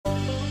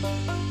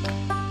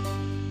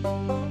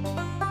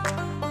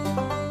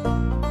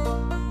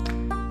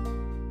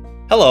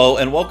Hello,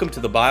 and welcome to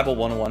the Bible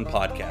 101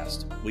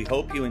 podcast. We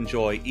hope you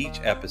enjoy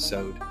each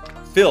episode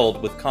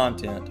filled with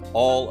content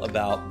all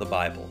about the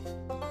Bible.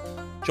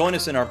 Join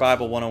us in our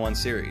Bible 101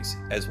 series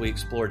as we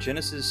explore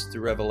Genesis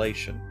through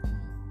Revelation.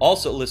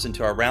 Also listen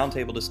to our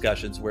roundtable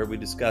discussions where we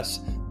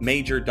discuss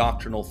major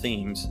doctrinal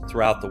themes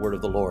throughout the Word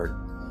of the Lord.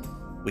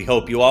 We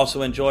hope you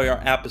also enjoy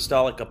our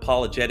Apostolic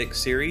Apologetics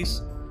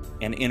series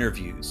and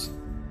interviews.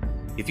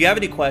 If you have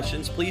any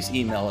questions, please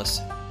email us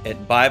at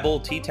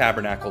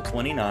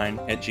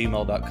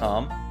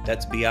BibleTtabernacle29@gmail.com.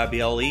 That's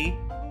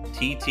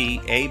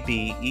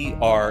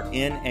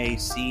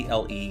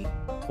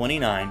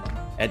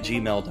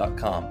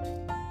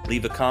BibleTtabernacle29@gmail.com.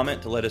 Leave a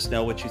comment to let us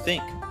know what you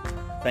think.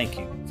 Thank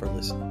you for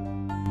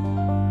listening.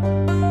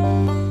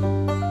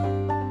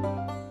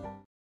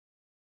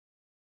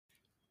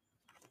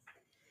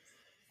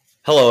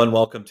 Hello and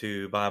welcome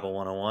to Bible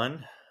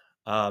 101.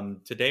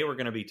 Today we're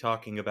going to be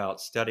talking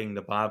about studying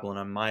the Bible, and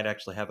I might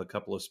actually have a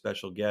couple of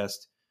special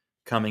guests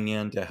coming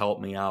in to help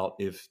me out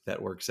if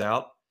that works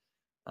out.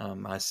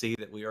 I see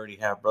that we already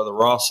have Brother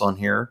Ross on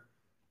here.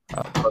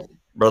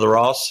 Brother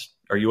Ross,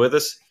 are you with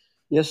us?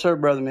 Yes, sir,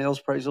 Brother Mills.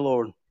 Praise the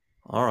Lord.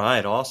 All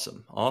right,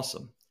 awesome.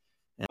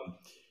 And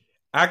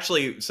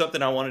actually,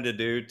 something I wanted to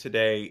do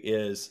today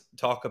is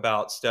talk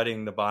about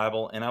studying the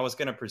Bible, and I was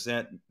going to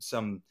present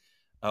some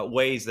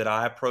ways that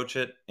I approach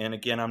it. And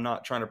again, I'm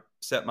not trying to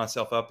set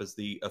myself up as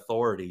the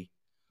authority,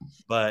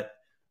 but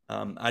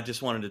I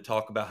just wanted to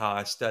talk about how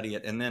I study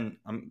it. And then,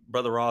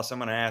 Brother Ross, I'm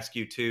going to ask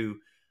you too,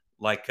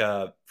 like,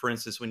 for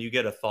instance, when you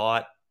get a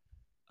thought,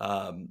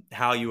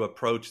 how you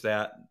approach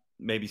that,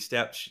 maybe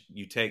steps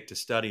you take to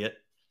study it.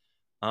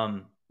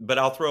 But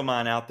I'll throw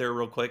mine out there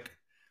real quick.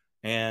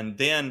 And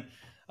then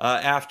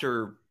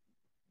after,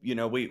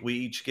 we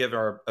each give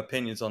our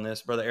opinions on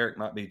this. Brother Eric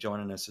might be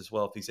joining us as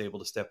well if he's able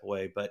to step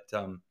away. But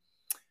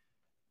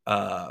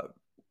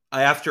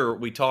after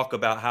we talk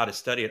about how to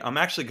study it, I'm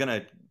actually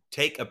going to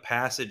take a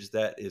passage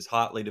that is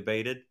hotly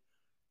debated,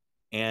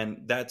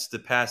 and that's the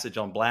passage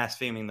on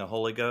blaspheming the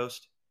Holy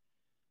Ghost.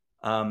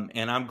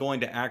 And I'm going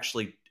to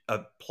actually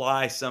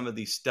apply some of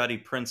these study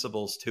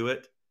principles to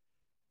it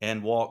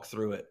and walk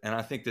through it. And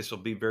I think this will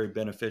be very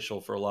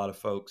beneficial for a lot of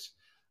folks.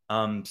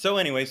 So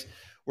anyways,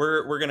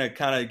 we're going to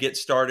kind of get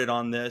started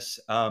on this.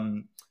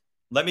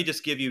 Let me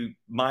just give you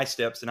my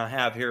steps, and I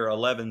have here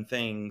 11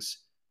 things.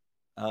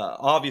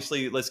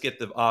 Obviously, let's get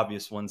the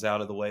obvious ones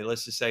out of the way.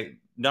 Let's just say,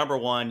 number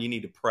one, you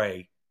need to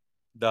pray,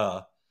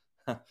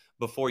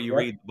 before you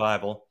read the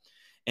Bible.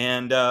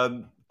 And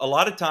a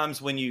lot of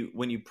times when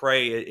you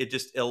pray, it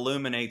just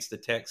illuminates the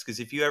text. Because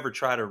if you ever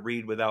try to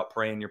read without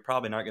praying, you're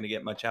probably not going to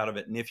get much out of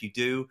it. And if you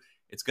do,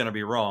 it's going to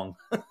be wrong.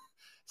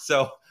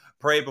 So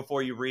pray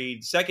before you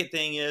read. Second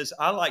thing is,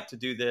 I like to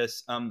do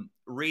this.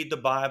 Read the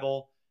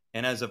Bible,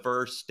 and as a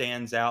verse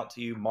stands out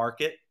to you,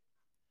 mark it.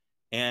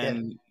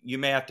 And you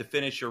may have to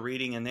finish your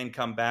reading and then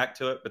come back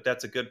to it, but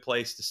that's a good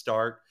place to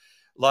start.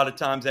 A lot of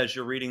times as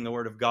you're reading the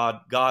Word of God,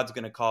 God's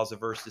going to cause a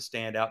verse to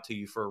stand out to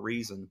you for a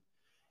reason.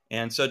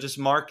 And so just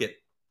mark it.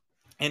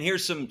 And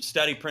here's some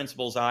study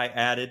principles I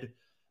added.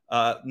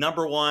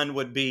 Number one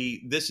would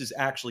be, this is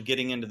actually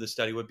getting into the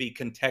study, would be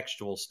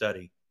contextual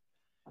study.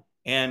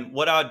 And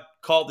what I'd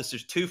call this,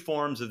 there's two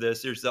forms of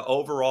this. There's the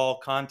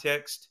overall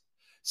context.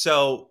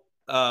 So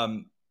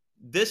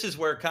this is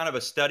where kind of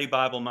a study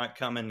Bible might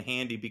come in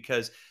handy,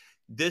 because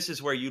this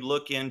is where you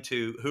look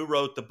into who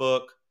wrote the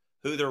book,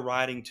 who they're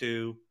writing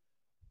to,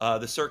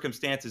 the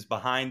circumstances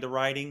behind the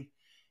writing.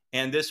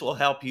 And this will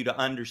help you to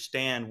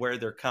understand where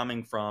they're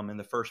coming from in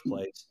the first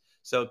place.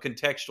 So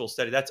contextual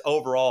study, that's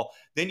overall.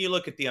 Then you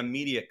look at the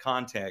immediate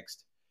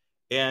context.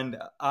 And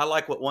I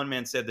like what one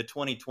man said, the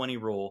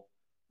 20-20 rule,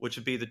 which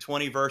would be the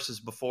 20 verses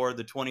before,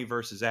 the 20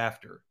 verses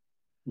after.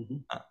 Mm-hmm.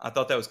 I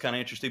thought that was kind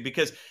of interesting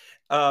because,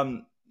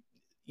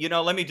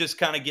 let me just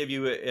kind of give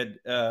you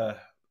a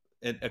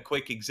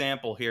quick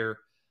example here.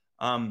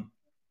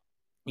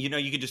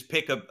 You could just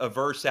pick a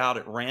verse out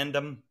at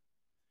random,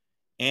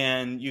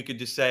 and you could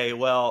just say,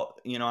 well,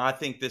 I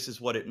think this is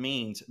what it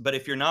means. But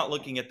if you're not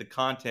looking at the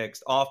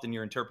context, often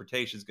your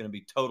interpretation is going to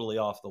be totally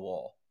off the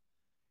wall.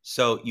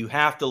 So you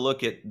have to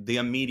look at the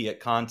immediate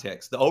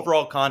context. The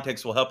overall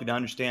context will help you to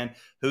understand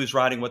who's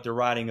writing what they're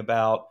writing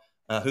about,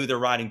 who they're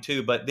writing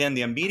to. But then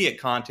the immediate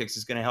context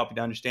is going to help you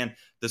to understand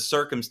the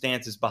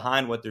circumstances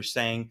behind what they're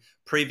saying,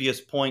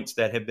 previous points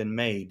that have been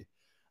made.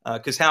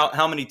 Because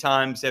how many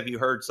times have you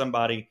heard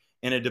somebody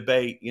in a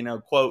debate,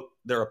 quote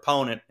their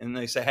opponent, and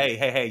they say,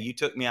 hey, you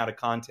took me out of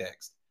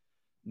context.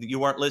 You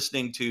weren't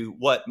listening to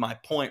what my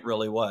point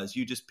really was.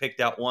 You just picked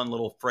out one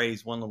little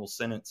phrase, one little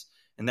sentence,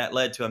 and that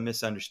led to a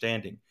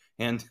misunderstanding.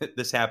 And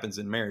this happens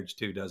in marriage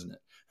too, doesn't it?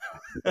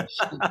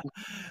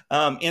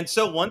 And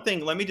so one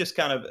thing, let me just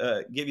kind of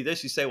give you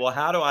this. You say, well,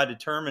 how do I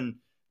determine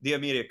the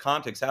immediate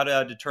context? How do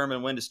I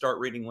determine when to start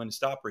reading, when to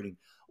stop reading?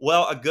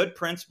 Well, a good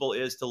principle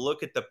is to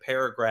look at the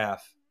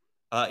paragraph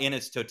in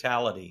its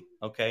totality.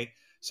 Okay.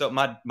 So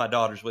my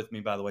daughter's with me,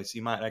 by the way, so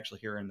you might actually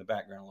hear her in the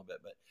background a little bit.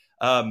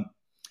 But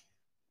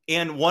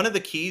and one of the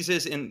keys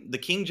is in the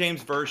King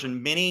James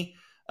Version, many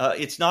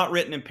It's not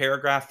written in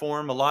paragraph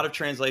form. A lot of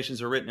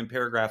translations are written in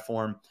paragraph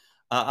form.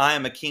 I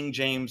am a King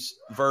James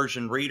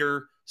Version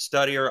reader,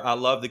 studier. I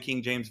love the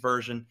King James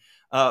Version.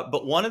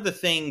 But one of the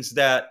things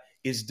that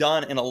is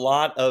done in a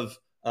lot of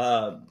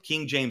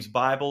King James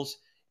Bibles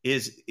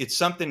is it's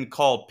something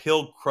called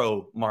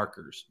Pilcrow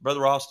markers.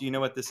 Brother Ross, do you know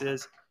what this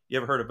is? You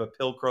ever heard of a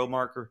Pilcrow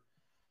marker?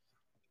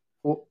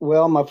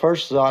 Well, my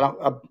first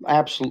thought,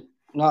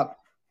 not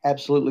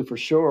absolutely for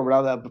sure,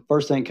 but the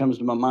first thing that comes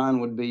to my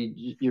mind would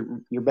be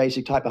your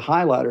basic type of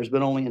highlighters,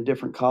 but only in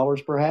different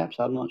colors, perhaps.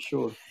 I'm not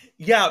sure.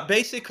 Yeah,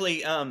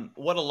 basically,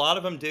 what a lot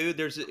of them do,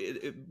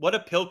 what a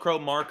Pilcrow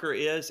marker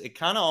is. It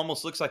kind of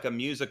almost looks like a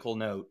musical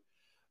note.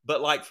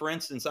 But like, for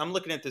instance, I'm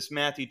looking at this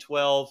Matthew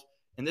 12,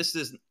 and this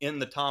is in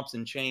the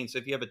Thompson Chain. So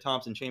if you have a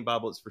Thompson Chain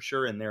Bible, it's for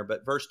sure in there.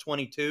 But verse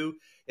 22,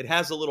 it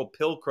has a little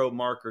Pilcrow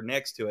marker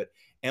next to it.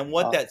 And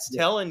what that's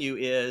Yeah. telling you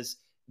is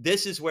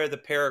this is where the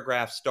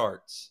paragraph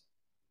starts.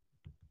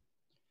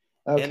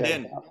 Okay. And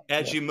then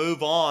as you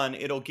move on,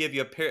 it'll give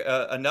you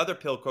another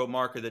Pilcrow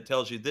marker that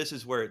tells you this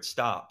is where it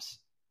stops.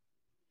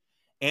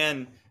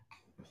 And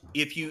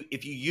if you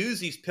use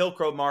these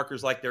Pilcrow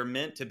markers like they're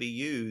meant to be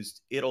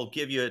used, it'll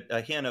give you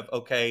a hint of,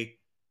 okay,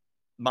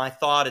 my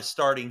thought is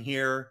starting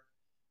here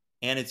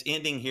and it's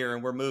ending here,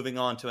 and we're moving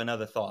on to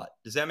another thought.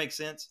 Does that make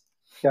sense?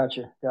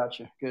 Gotcha.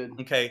 Good.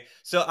 Okay.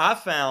 So I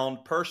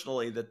found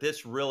personally that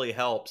this really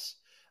helps.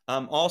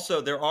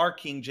 Also, there are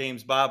King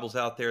James Bibles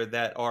out there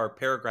that are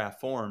paragraph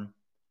form.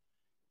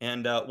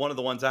 And one of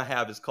the ones I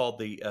have is called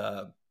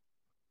the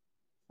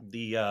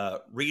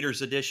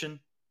Reader's Edition.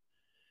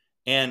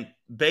 And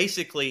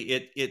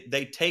basically,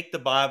 they take the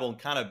Bible and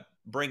kind of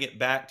bring it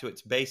back to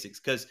its basics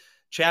because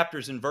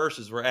chapters and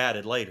verses were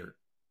added later.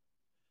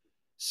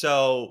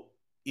 So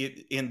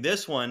in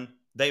this one,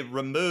 they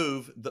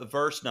remove the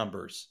verse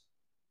numbers,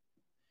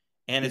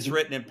 and it's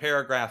written in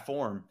paragraph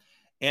form.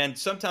 And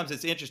sometimes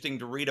it's interesting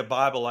to read a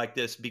Bible like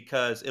this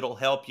because it'll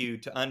help you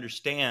to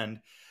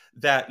understand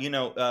that,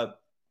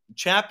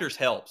 chapters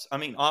helps. I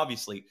mean,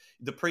 obviously,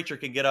 the preacher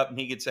can get up and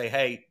he could say,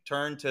 hey,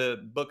 turn to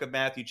book of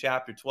Matthew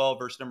chapter 12,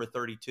 verse number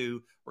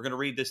 32. We're going to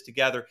read this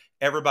together.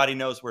 Everybody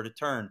knows where to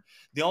turn.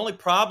 The only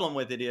problem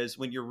with it is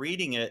when you're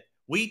reading it,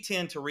 we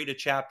tend to read a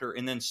chapter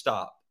and then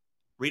stop.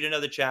 Read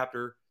another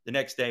chapter the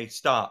next day,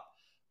 stop.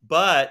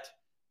 But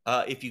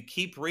if you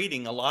keep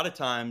reading, a lot of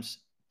times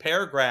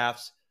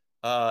paragraphs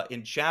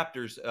in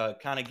chapters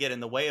kind of get in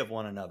the way of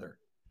one another.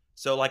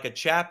 So like a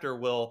chapter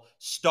will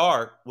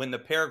start when the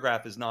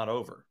paragraph is not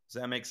over.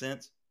 Does that make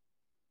sense?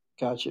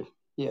 Gotcha.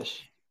 Yes.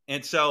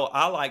 And so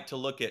I like to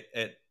look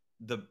at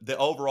the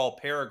overall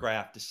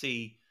paragraph to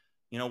see,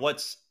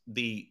 what's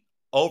the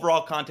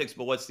overall context,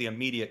 but what's the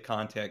immediate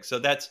context. So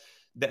that's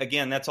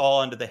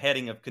all under the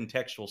heading of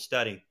contextual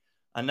study.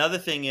 Another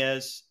thing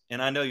is,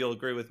 and I know you'll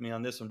agree with me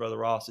on this one, Brother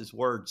Ross, is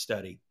word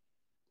study.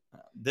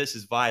 This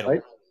is vital.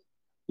 Right.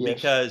 Yes.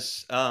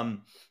 Because,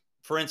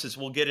 for instance,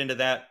 we'll get into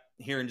that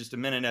here in just a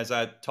minute as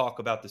I talk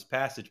about this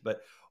passage, but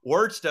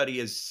word study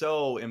is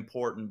so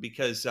important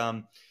because,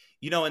 in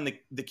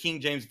the King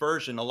James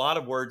Version, a lot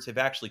of words have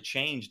actually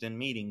changed in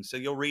meaning. So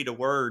you'll read a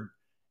word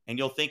and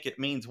you'll think it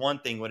means one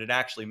thing when it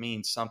actually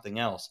means something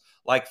else.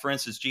 Like, for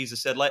instance,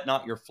 Jesus said, let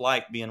not your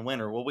flight be in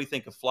winter. Well, we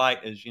think of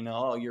flight as,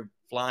 you're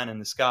flying in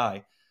the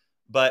sky.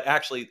 But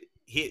actually,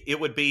 it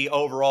would be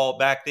overall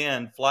back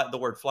then, the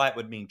word flight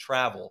would mean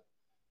travel.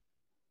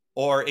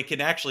 Or it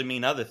can actually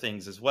mean other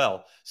things as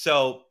well.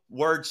 So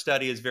word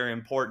study is very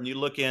important. You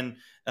look in,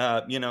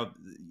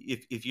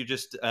 if you're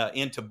just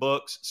into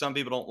books, some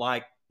people don't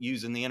like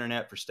using the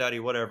internet for study,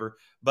 whatever.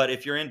 But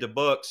if you're into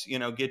books,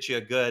 get you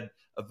a good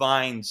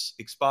Vine's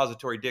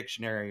expository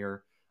dictionary,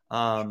 or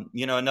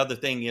another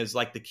thing is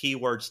like the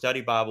Keyword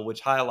Study Bible,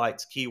 which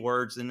highlights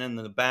keywords, and then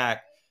in the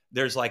back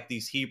there's like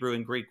these Hebrew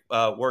and Greek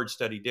word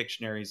study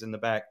dictionaries in the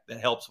back that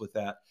helps with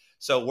that.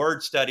 So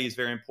word study is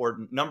very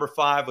important. Number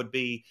 5 would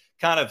be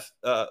kind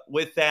of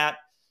with that.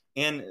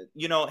 And,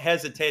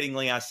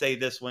 hesitatingly, I say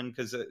this one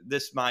because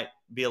this might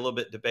be a little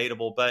bit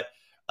debatable, but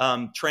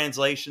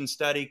translation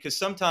study, because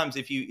sometimes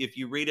if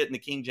you read it in the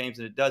King James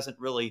and it doesn't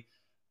really,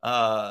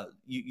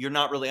 you're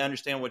not really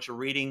understanding what you're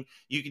reading,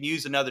 you can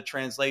use another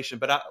translation.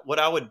 But what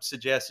I would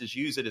suggest is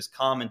use it as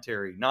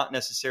commentary, not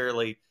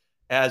necessarily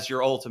as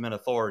your ultimate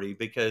authority,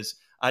 because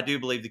I do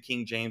believe the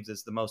King James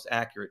is the most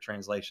accurate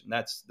translation.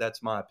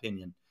 That's my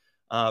opinion.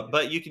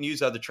 But you can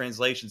use other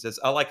translations. As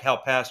I like how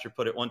Pastor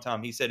put it one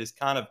time. He said it's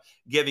kind of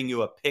giving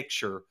you a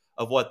picture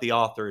of what the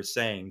author is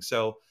saying.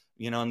 So,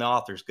 and the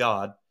author's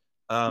God.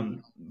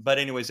 But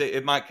anyways,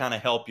 it might kind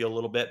of help you a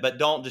little bit. But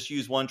don't just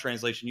use one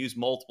translation. Use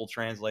multiple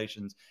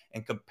translations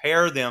and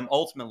compare them.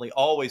 Ultimately,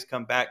 always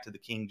come back to the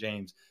King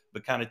James,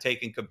 but kind of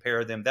take and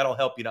compare them. That'll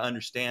help you to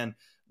understand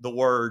the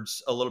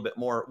words a little bit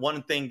more.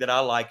 One thing that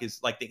I like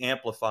is like the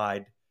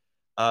Amplified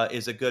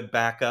is a good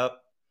backup.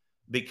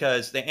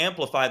 Because the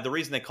Amplified, the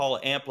reason they call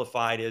it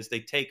Amplified is they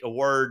take a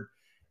word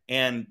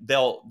and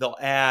they'll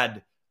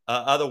add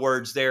other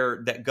words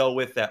there that go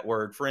with that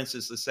word. For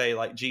instance, let's say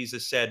like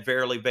Jesus said,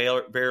 verily,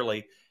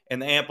 verily,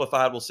 And the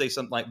Amplified will say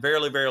something like,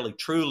 verily, verily,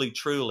 truly,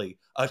 truly,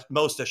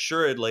 most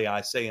assuredly,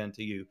 I say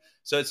unto you.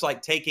 So it's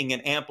like taking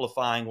and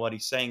amplifying what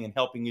he's saying and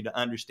helping you to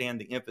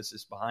understand the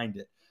emphasis behind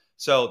it.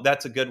 So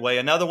that's a good way.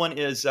 Another one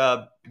is,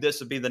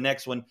 this would be the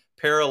next one,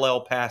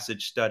 parallel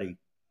passage study.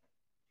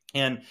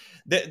 And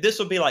this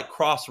will be like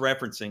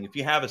cross-referencing. If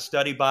you have a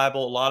study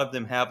Bible, a lot of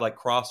them have like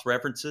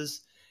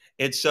cross-references.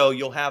 And so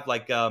you'll have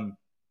like,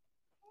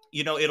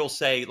 it'll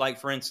say, like,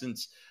 for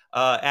instance,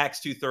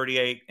 Acts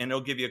 2:38, and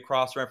it'll give you a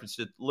cross-reference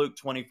to Luke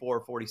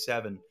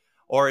 24:47,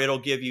 or it'll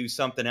give you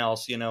something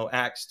else,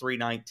 Acts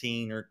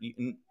 3:19 or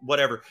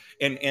whatever.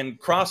 And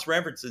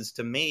cross-references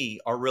to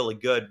me are really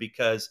good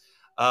because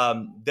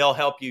they'll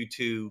help you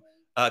to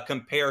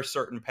compare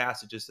certain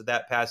passages to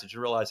that passage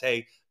and realize,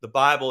 hey, the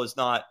Bible is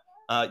not,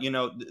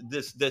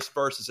 this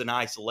verse is in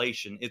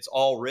isolation. It's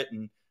all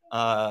written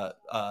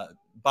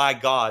by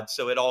God,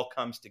 so it all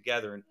comes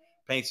together and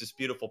paints this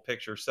beautiful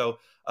picture. So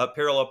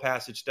parallel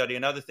passage study.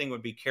 Another thing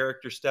would be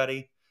character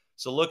study.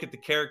 So look at the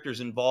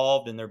characters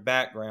involved and their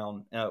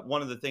background.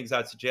 One of the things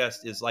I'd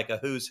suggest is like a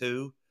who's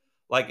who.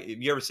 Like,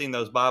 have you ever seen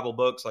those Bible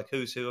books, like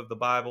Who's Who of the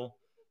Bible?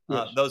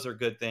 Yes. Those are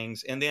good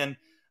things. And then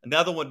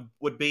another one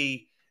would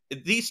be,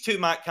 these two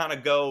might kind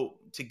of go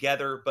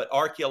together, but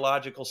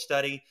archaeological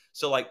study.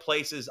 So like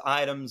places,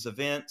 items,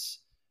 events.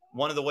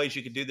 One of the ways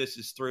you could do this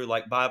is through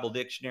like Bible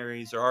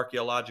dictionaries or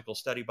archaeological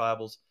study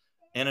Bibles.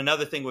 And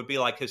another thing would be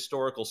like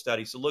historical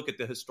study. So look at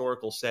the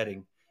historical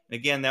setting. And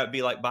again, that would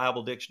be like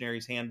Bible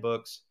dictionaries,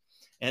 handbooks.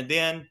 And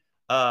then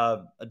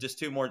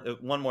just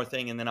one more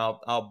thing, and then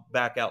I'll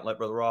back out and let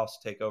Brother Ross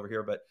take over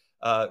here.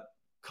 But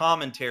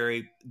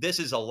commentary, this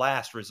is a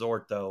last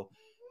resort though.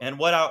 And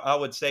what I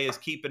would say is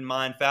keep in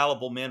mind,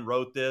 fallible men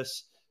wrote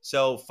this.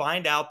 So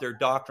find out their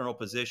doctrinal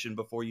position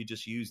before you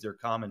just use their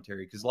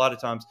commentary. Because a lot of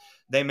times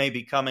they may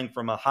be coming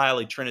from a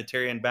highly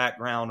Trinitarian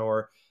background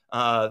or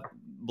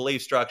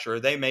belief structure.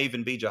 They may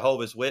even be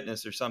Jehovah's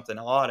Witness or something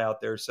odd out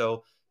there.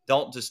 So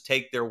don't just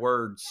take their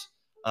words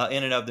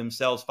in and of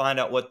themselves. Find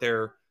out what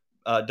their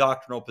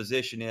doctrinal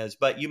position is.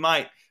 But you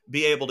might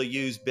be able to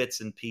use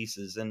bits and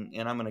pieces. And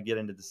I'm going to get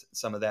into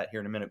some of that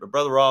here in a minute. But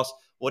Brother Ross,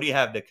 what do you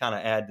have to kind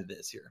of add to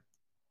this here?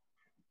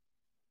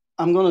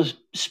 I'm going to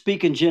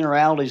speak in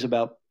generalities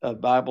about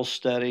Bible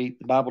study.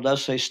 The Bible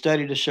does say,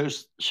 study to show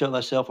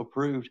thyself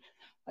approved.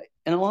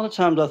 And a lot of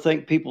times I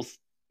think people,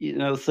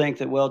 think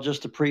that, well,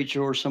 just a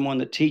preacher or someone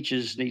that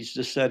teaches needs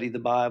to study the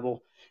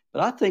Bible.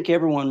 But I think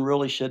everyone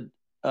really should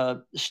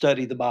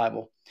study the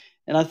Bible.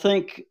 And I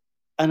think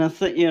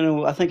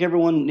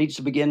everyone needs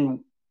to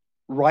begin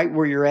right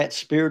where you're at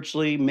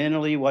spiritually,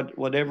 mentally,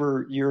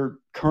 whatever your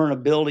current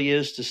ability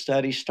is to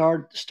study.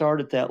 Start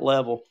at that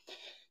level.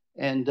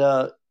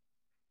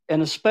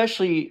 And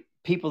especially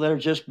people that are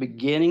just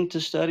beginning to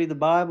study the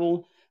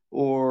Bible,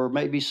 or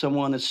maybe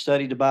someone that's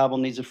studied the Bible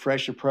needs a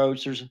fresh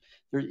approach.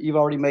 You've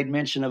already made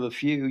mention of a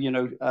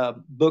few.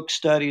 Book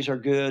studies are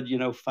good.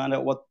 Find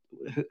out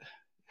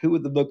who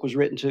the book was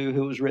written to,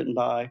 who it was written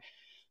by,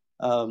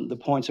 the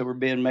points that were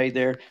being made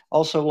there.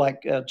 Also,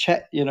 like I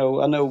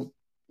know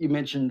you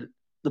mentioned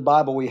the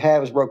Bible we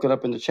have is broken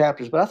up into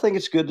chapters, but I think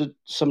it's good to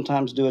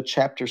sometimes do a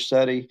chapter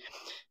study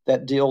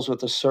that deals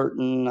with a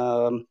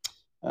certain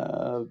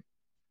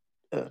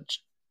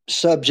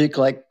subject,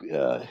 like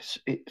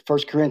 1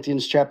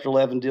 Corinthians chapter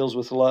 11 deals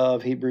with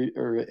love,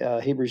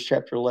 Hebrews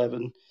chapter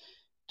 11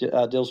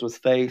 deals with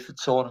faith, and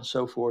so on and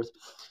so forth.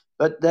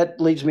 But that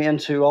leads me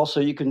into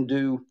also you can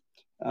do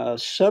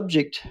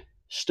subject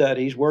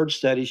studies, word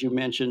studies. You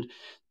mentioned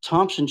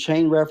Thompson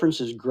chain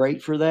reference is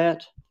great for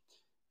that.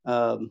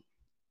 I'm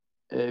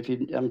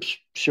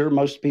sure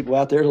most people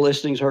out there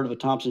listening has heard of a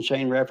Thompson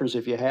chain reference.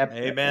 If you have,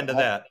 amen to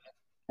that.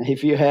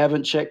 If you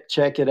haven't,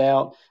 check it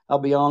out. I'll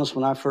be honest,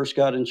 when I first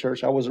got in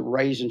church, I wasn't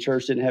raised in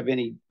church, didn't have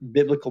any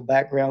biblical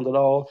background at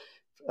all.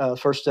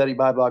 First study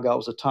Bible I got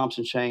was a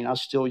Thompson chain. I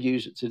still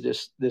use it to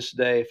this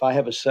day. If I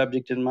have a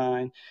subject in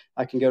mind,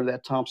 I can go to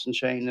that Thompson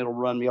chain. It'll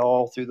run me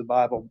all through the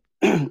Bible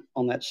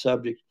on that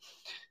subject.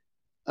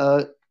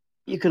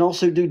 You can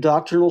also do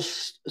doctrinal,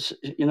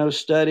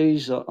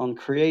 studies on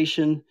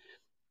creation,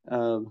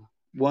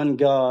 one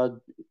God,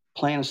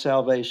 plan of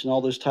salvation,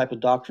 all those type of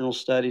doctrinal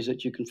studies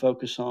that you can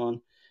focus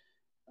on.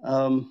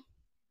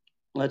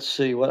 Let's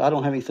see. I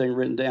don't have anything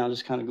written down.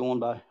 Just kind of going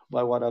by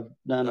what I've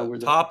done over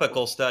there.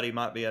 Topical study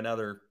might be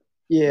another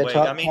way.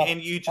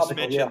 And you just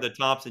mentioned the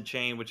Thompson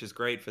chain, which is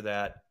great for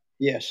that.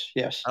 Yes.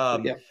 Yeah.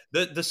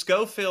 The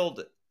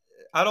Scofield,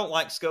 I don't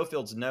like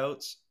Scofield's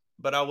notes,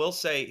 but I will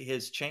say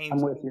his chain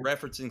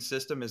referencing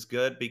system is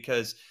good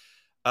because,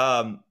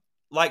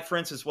 like, for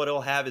instance, what it'll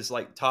have is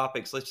like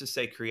topics. Let's just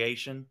say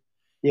creation.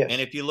 Yes.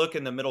 And if you look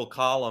in the middle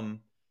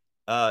column,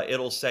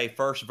 it'll say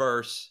first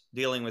verse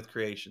dealing with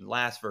creation,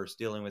 last verse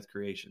dealing with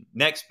creation,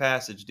 next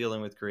passage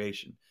dealing with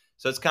creation.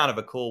 So it's kind of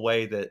a cool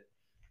way that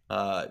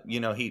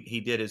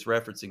he did his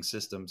referencing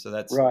system. So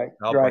that's right.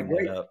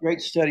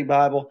 Great study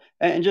Bible.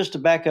 And just to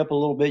back up a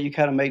little bit, you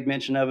kind of made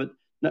mention of it.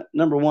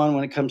 Number one,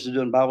 when it comes to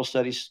doing Bible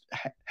studies,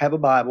 have a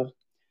Bible.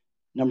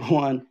 Number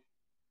one,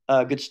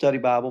 good study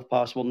Bible if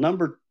possible.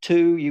 Number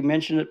two, you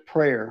mentioned it,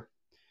 prayer.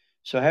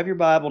 So have your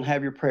Bible and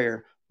have your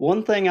prayer.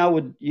 One thing I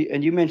would,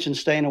 and you mentioned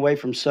staying away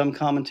from some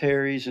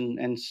commentaries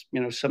and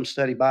some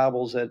study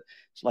Bibles that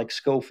it's like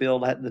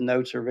Schofield. The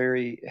notes are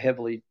very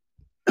heavily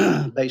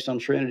based on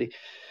Trinity.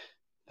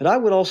 But I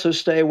would also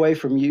stay away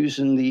from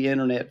using the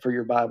internet for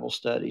your Bible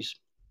studies.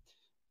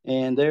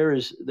 And there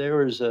is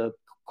a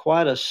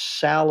quite a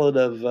salad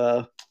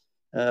of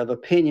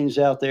opinions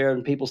out there,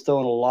 and people's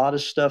throwing a lot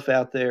of stuff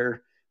out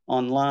there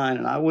online.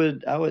 And I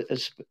would,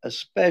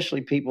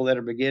 especially people that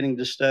are beginning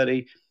to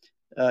study,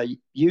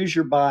 use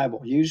your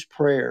Bible, use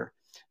prayer,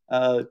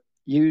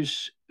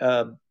 use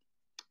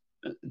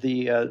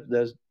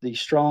the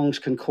Strong's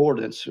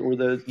Concordance or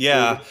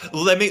Yeah.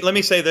 Let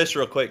me say this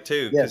real quick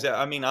too, yes, because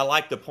I mean I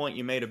like the point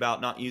you made about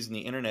not using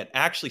the internet.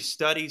 Actually,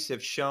 studies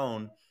have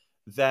shown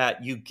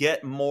that you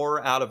get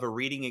more out of a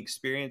reading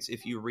experience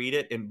if you read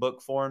it in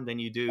book form than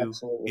you do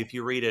absolutely if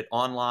you read it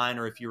online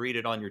or if you read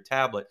it on your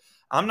tablet.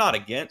 I'm not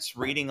against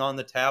reading on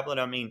the tablet.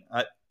 I mean,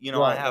 I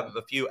right. have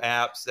a few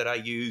apps that I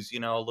use,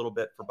 a little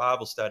bit for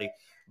Bible study,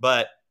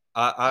 but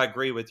I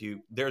agree with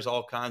you. There's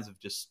all kinds of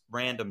just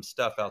random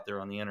stuff out there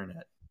on the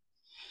internet.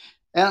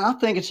 And I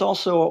think it's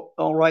also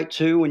all right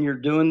too when you're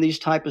doing these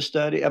type of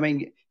study. I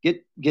mean,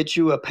 get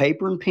you a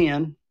paper and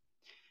pen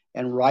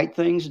and write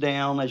things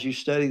down as you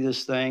study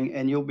this thing,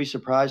 and you'll be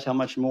surprised how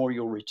much more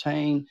you'll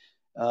retain.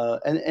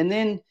 And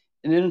then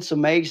it's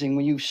amazing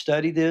when you've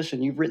studied this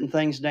and you've written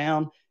things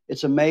down.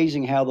 It's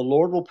amazing how the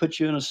Lord will put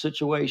you in a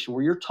situation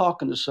where you're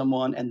talking to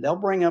someone and they'll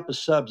bring up a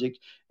subject,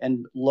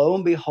 and lo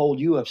and behold,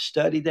 you have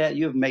studied that,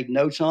 you have made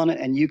notes on it,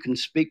 and you can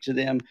speak to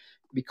them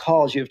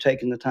because you have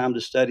taken the time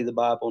to study the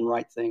Bible and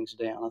write things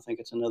down. I think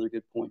it's another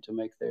good point to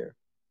make there.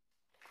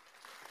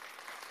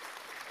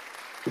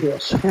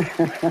 Yes.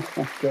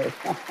 Okay.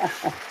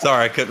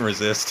 Sorry, I couldn't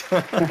resist.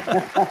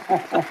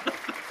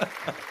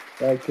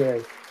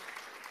 Okay.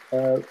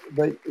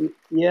 But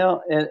yeah,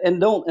 and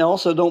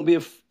don't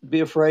be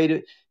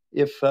afraid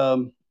if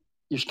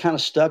you're kind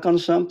of stuck on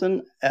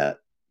something.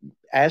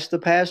 Ask the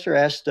pastor,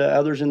 ask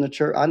others in the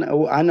church.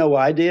 I know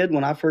I did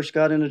when I first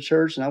got into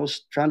church, and I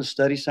was trying to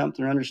study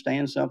something or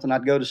understand something.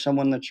 I'd go to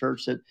someone in the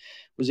church that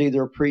was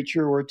either a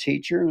preacher or a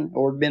teacher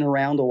or had been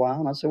around a while,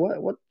 and I said,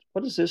 "What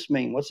does this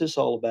mean? What's this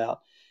all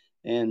about?"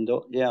 And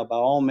yeah, by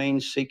all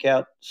means, seek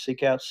out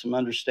some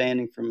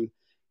understanding from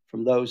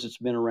those that's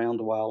been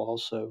around a while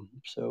also.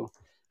 So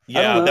I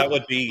don't Yeah, know. that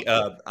would be.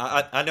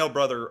 I know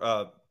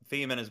Brother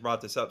Feeman has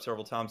brought this up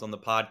several times on the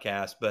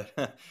podcast,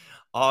 but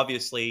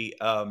obviously,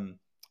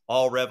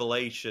 all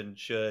revelation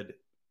should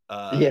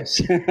uh, Yes.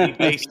 be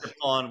based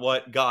upon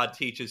what God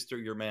teaches through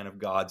your man of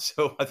God.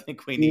 So I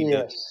think we need to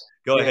Yes.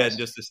 go ahead and Yes.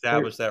 just For,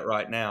 establish that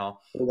right now.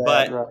 for that,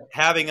 But right.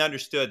 having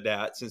understood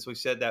that, since we've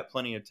said that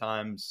plenty of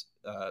times,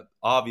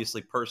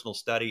 obviously, personal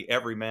study,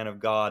 every man of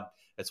God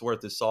that's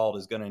worth his salt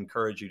is going to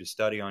encourage you to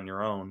study on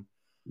your own.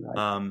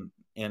 Right.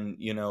 And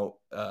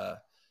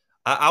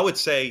I would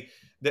say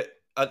that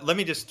let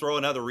me just throw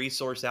another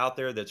resource out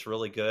there that's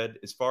really good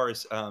as far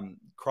as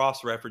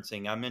cross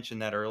referencing. I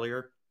mentioned that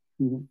earlier.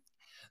 Mhm.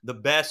 The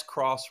best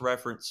cross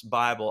reference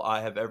Bible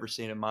I have ever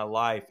seen in my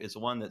life is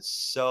one that's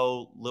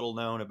so little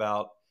known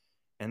about,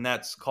 and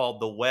that's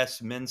called the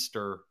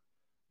Westminster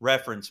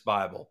Reference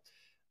Bible.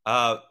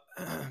 Uh,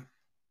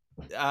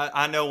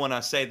 I know when I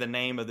say the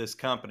name of this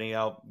company,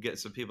 I'll get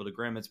some people to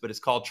grimace, but it's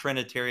called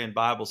Trinitarian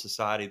Bible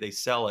Society. They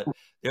sell it.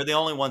 They're the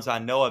only ones I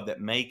know of that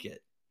make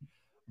it.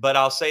 But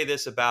I'll say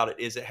this about it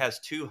is it has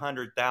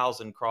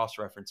 200,000 cross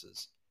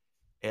references.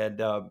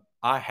 And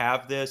I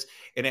have this,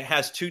 and it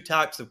has two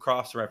types of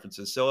cross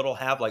references. So it'll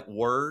have like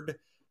word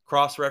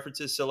cross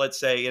references. So let's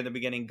say in the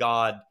beginning,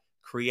 God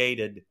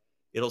created,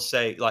 it'll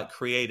say like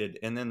created,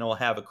 and then they'll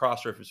have a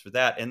cross reference for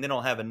that. And then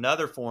it'll have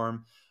another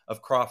form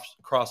of cross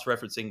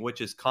referencing,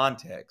 which is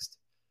context.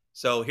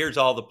 So here's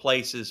all the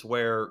places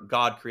where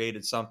God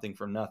created something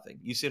from nothing.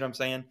 You see what I'm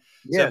saying?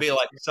 So it'd be Yes.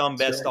 like some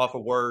That's based right. off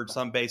of words,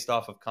 some based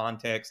off of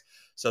context.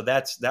 So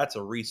that's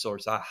a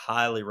resource I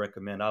highly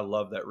recommend. I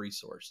love that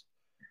resource.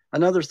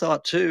 Another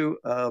thought too.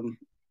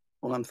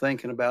 What I'm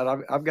thinking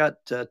about, I've got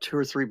two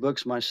or three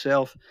books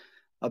myself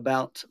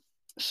about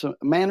some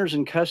manners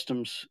and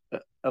customs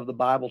of the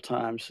Bible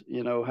times.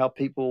 You know how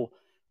people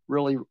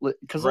really,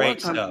 because a lot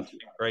of Great times, stuff.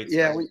 Great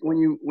yeah, stuff.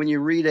 when you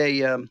read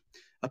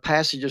a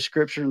passage of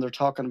scripture and they're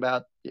talking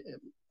about,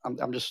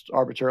 I'm just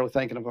arbitrarily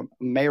thinking of a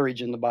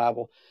marriage in the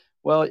Bible.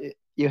 Well,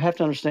 you have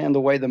to understand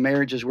the way the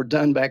marriages were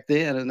done back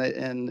then,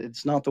 and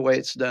it's not the way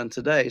it's done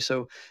today.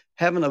 So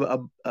having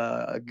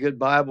a good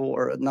Bible,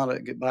 or not a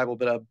good Bible,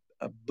 but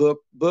a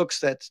books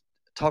that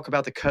talk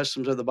about the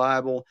customs of the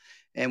Bible,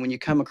 and when you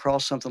come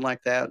across something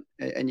like that,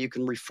 and you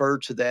can refer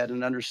to that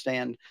and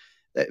understand,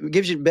 it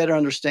gives you a better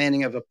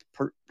understanding of a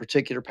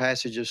particular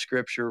passage of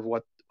scripture, of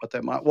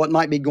what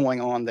might be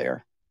going on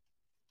there.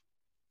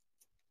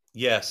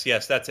 Yes,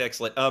 yes, that's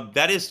excellent.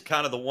 That is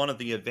kind of the one of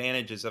the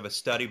advantages of a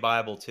study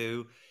Bible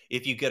too,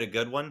 if you get a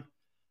good one,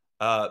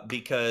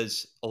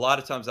 because a lot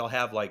of times I'll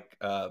have like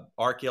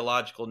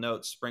archaeological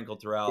notes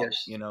sprinkled throughout,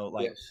 Yes.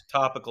 like Yes.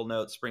 topical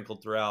notes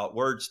sprinkled throughout,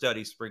 word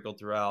studies sprinkled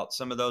throughout.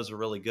 Some of those are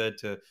really good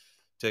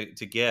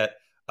to get.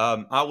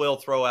 I will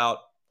throw out,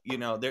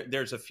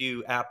 there's a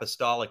few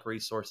apostolic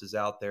resources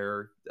out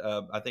there.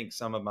 I think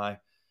some of my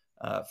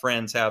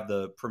friends have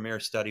the Premier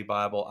Study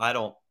Bible. I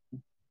don't,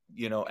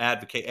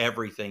 advocate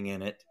everything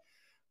in it,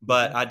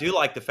 but I do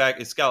like the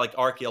fact it's got like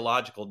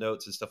archaeological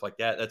notes and stuff like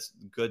that. That's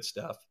good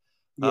stuff.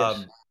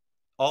 Yes.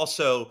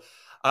 Also,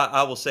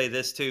 I will say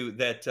this too,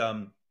 that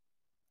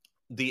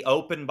the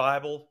Open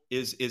Bible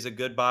is a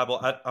good Bible.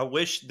 I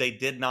wish they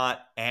did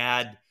not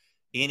add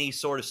any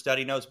sort of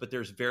study notes, but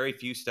there's very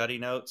few study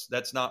notes.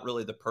 That's not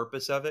really the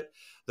purpose of it.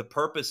 The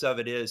purpose of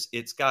it is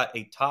it's got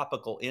a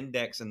topical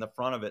index in the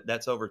front of it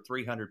that's over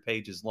 300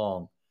 pages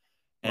long.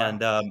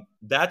 And Wow.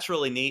 that's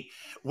really neat.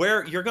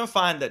 Where you're going to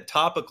find that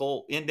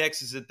topical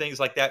indexes and things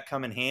like that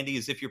come in handy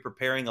is if you're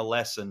preparing a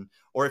lesson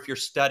or if you're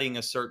studying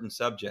a certain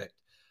subject.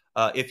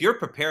 If you're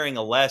preparing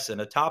a lesson,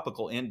 a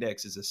topical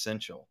index is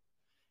essential.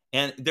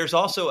 And there's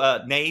also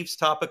a Nave's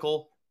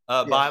topical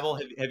Yes. Bible.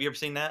 Have you ever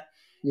seen that?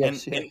 And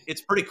Yes. Yes. and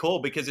it's pretty cool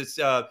because it's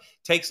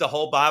takes the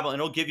whole Bible and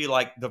it'll give you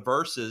like the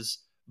verses.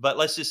 But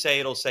let's just say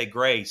it'll say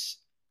grace,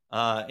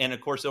 and of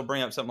course it'll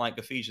bring up something like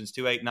Ephesians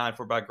 2:8-9.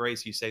 For by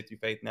grace you saved through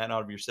faith, and that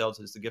not of yourselves,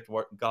 is the gift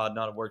of God,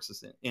 not of works,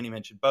 as any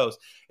man should boast.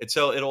 And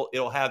so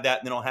it'll have that,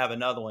 and then it'll have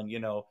another one,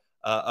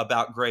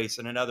 about grace,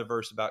 and another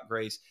verse about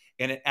grace,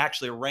 and it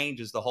actually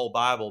arranges the whole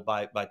Bible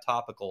by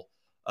topical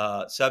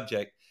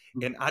subject.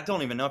 And I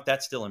don't even know if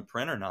that's still in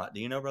print or not.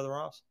 Do you know, Brother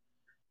Ross?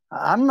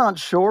 I'm not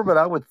sure, but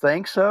I would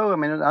think so. I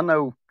mean, I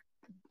know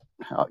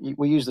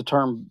we used the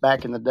term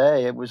back in the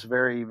day. It was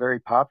very, very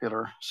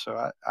popular.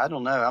 So I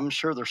don't know. I'm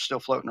sure they're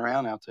still floating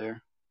around out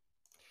there.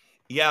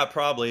 Yeah, it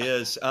probably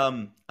is.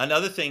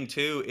 Another thing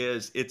too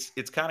is it's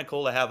kind of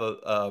cool to have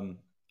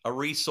a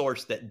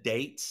resource that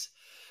dates.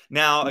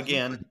 Now, Hmm.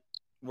 again,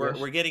 we're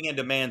Yes. getting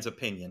into man's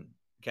opinion,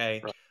 okay?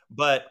 Right.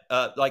 But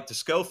like the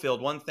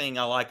Schofield, one thing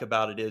I like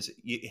about it is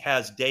it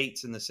has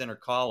dates in the center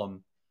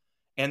column,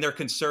 and they're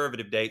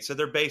conservative dates, so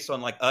they're based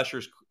on like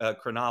Usher's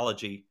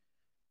chronology,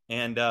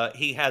 and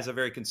he has a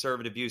very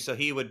conservative view. So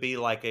he would be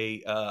like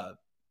a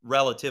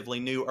relatively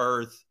new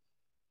Earth,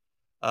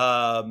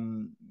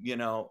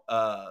 no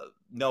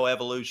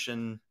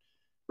evolution,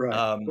 Right.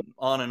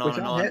 on and on Which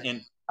and on.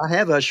 And I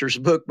have Usher's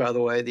book, by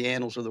the way, The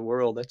Annals of the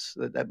World.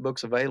 That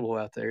book's available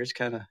out there. It's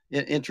kind of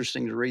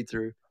interesting to read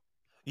through.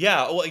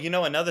 yeah,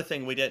 well, another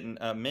thing we didn't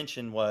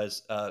mention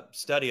was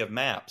study of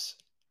maps.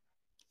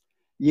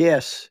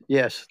 Yes.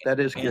 Yes. That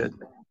is And good.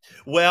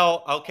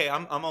 well, okay,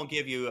 I'm gonna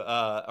give you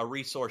a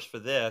resource for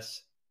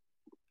this.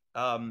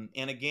 And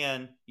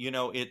again,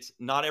 it's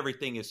not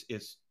everything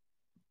is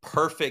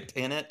perfect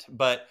in it,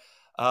 but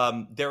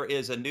there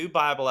is a new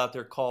Bible out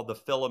there called the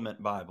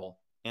Filament Bible.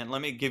 And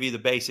let me give you the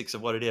basics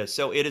of what it is.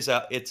 So it's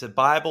a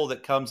Bible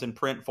that comes in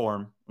print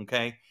form,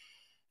 okay?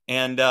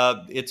 And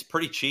it's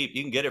pretty cheap.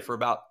 You can get it for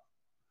about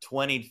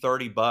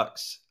 20-30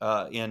 bucks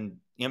in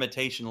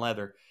imitation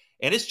leather.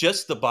 And it's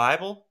just the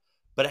Bible,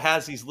 but it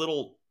has these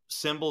little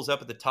symbols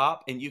up at the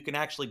top, and you can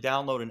actually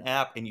download an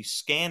app and you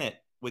scan it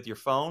with your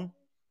phone,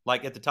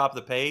 like at the top of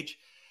the page,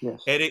 Yes.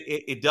 and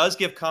it does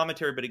give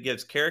commentary, but it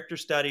gives character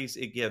studies.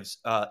 It gives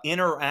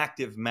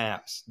interactive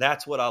maps.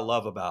 That's what I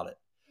love about it.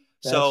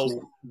 That's So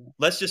neat.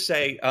 let's just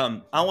say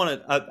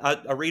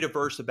I read a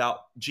verse about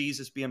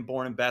Jesus being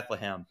born in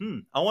Bethlehem.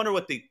 I wonder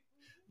what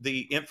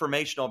the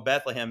information on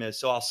Bethlehem is.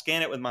 So I'll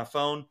scan it with my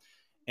phone,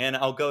 and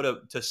I'll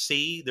go to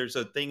see. There's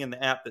a thing in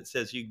the app that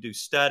says you can do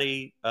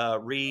study,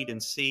 read,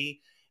 and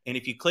see. And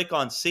if you click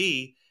on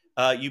see,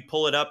 you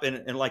pull it up,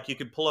 and like you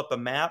could pull up a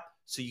map.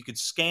 So you could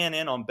scan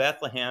in on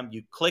Bethlehem.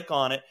 You click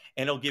on it,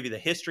 and it'll give you the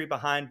history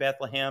behind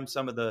Bethlehem,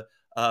 some of the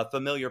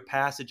familiar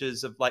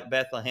passages of like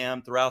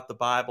Bethlehem throughout the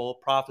Bible,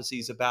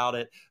 prophecies about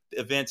it,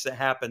 events that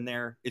happen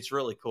there. It's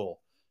really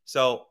cool.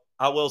 So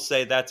I will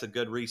say that's a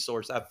good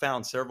resource. I've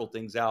found several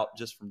things out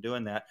just from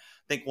doing that.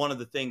 I think one of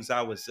the things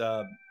I was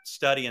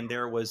studying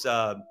there was,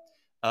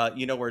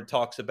 where it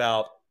talks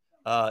about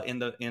in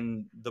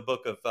the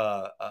book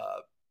of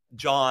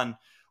John,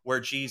 where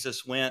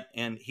Jesus went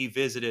and he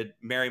visited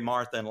Mary,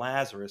 Martha, and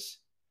Lazarus.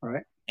 All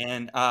right.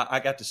 And I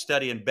got to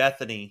study in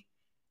Bethany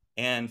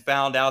and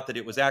found out that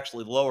it was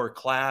actually lower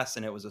class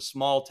and it was a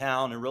small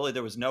town. And really,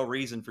 there was no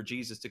reason for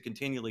Jesus to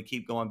continually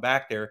keep going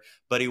back there.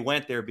 But he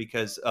went there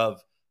because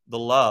of the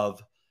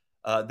love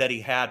that he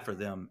had for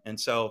them. And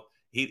so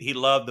he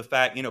loved the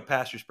fact,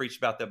 pastors preached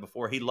about that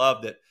before. He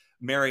loved that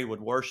Mary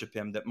would worship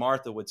him, that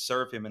Martha would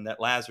serve him, and that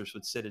Lazarus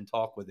would sit and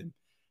talk with him.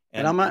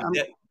 And And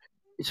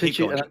since keep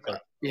you, going. Keep going.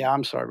 yeah,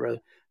 I'm sorry,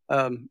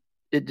 brother.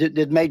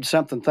 It made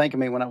something think of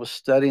me when I was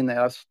studying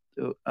the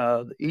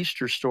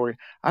Easter story.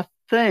 I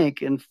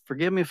think, and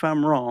forgive me if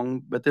I'm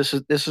wrong, but this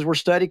is where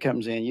study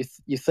comes in.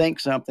 You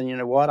think something, you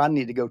know what? I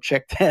need to go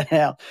check that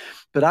out.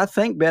 But I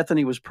think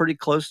Bethany was pretty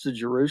close to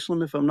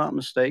Jerusalem, if I'm not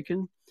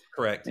mistaken.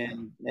 Correct.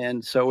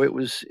 And so it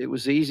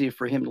was easy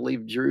for him to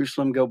leave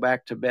Jerusalem, go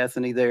back to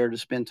Bethany there to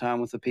spend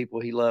time with the people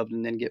he loved,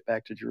 and then get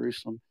back to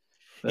Jerusalem.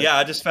 But Yeah,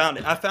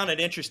 I found it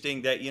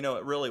interesting that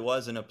it really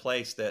wasn't a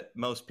place that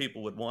most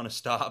people would want to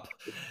stop.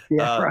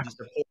 yeah, right.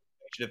 Just a poor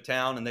of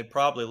town, and they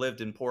probably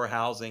lived in poor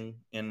housing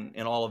and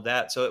all of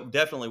that. So it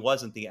definitely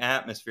wasn't the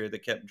atmosphere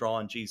that kept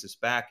drawing Jesus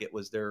back. It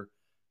was their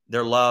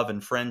love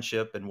and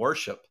friendship and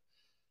worship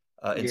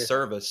and Yes.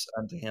 service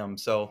unto him.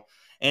 So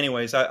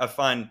anyways, I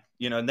find,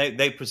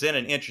 they present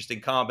an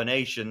interesting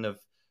combination of,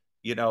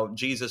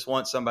 Jesus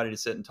wants somebody to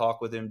sit and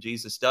talk with him.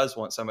 Jesus does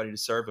want somebody to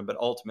serve him, but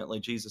ultimately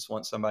Jesus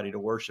wants somebody to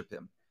worship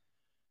him.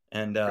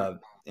 And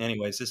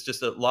anyways, it's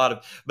just a lot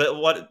of, but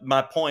what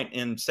my point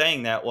in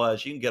saying that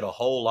was, you can get a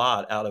whole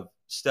lot out of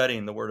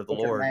studying the word of the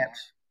Look at Lord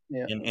maps.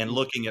 Yeah. and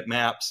looking at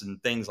maps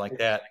and things like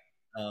Yes.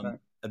 that. Right.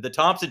 The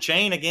Thompson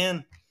chain,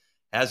 again,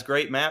 has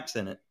great maps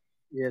in it.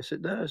 Yes,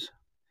 it does.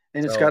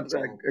 And it's So, got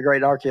a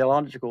great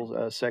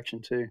archaeological section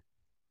too.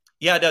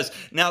 yeah, it does.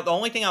 Now, the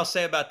only thing I'll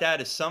say about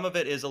that is some of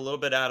it is a little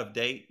bit out of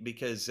date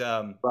because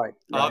Right.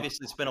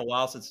 obviously it's been a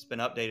while since it's been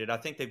updated. I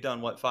think they've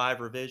done, 5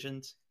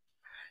 revisions?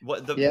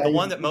 What Yeah, the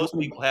one that most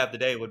people have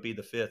today would be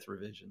the 5th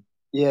revision.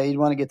 yeah, you'd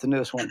want to get the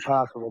newest one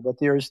possible, but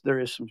there is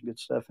some good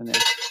stuff in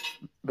there.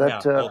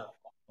 But Yeah,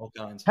 all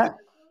kinds.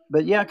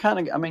 but yeah, kind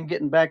of. I mean,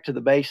 getting back to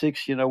the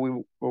basics,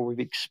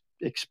 we've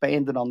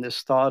expanded on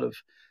this thought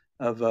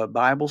of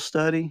Bible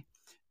study,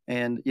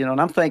 and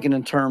and I'm thinking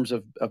in terms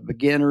of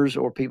beginners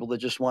or people that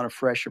just want a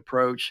fresh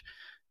approach.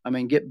 I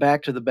mean, get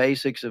back to the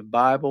basics of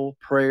Bible,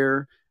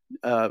 prayer,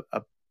 a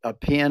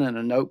pen and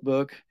a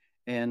notebook.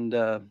 And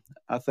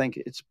I think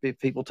if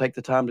people take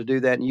the time to do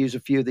that and use a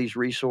few of these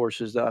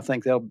resources, I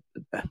think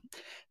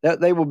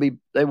they will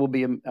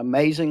be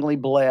amazingly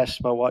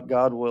blessed by what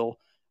God will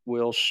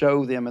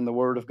show them in the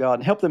Word of God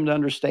and help them to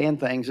understand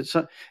things. It's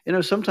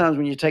sometimes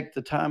when you take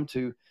the time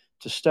to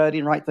study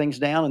and write things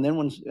down, and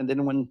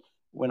then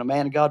when a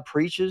man of God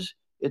preaches,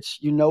 it's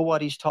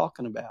what he's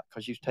talking about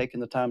because you've taken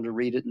the time to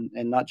read it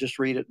and not just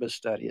read it but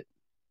study it.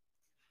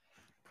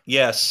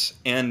 Yes,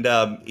 and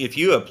if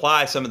you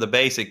apply some of the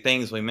basic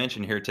things we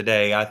mentioned here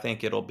today, I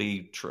think it'll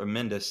be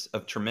tremendous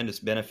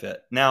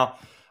benefit. Now,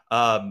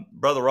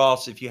 Brother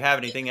Ross, if you have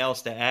anything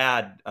else to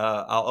add,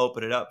 I'll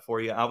open it up for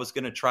you. I was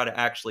going to try to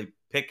actually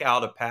pick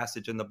out a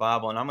passage in the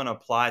Bible, and I'm going to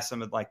apply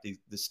some of like the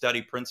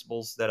study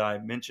principles that I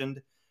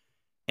mentioned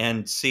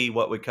and see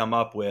what we come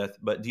up with.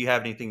 But do you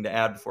have anything to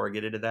add before I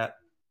get into that?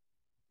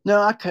 No,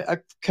 I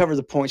cover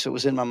the points that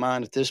was in my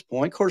mind at this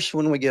point. Of course,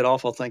 when we get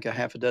off, I'll think a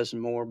half a dozen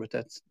more, but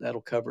that'll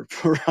cover it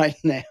for right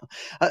now.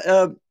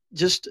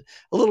 Just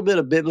a little bit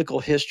of biblical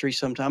history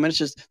sometime. And it's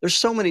just, there's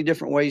so many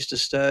different ways to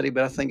study,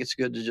 but I think it's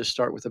good to just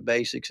start with the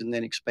basics and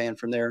then expand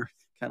from there.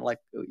 Kind of like,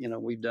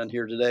 we've done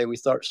here today. We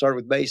started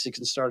with basics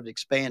and started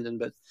expanding,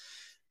 but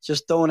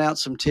just throwing out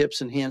some tips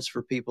and hints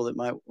for people that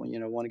might,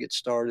 want to get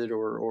started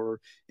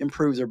or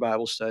improve their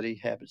Bible study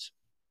habits.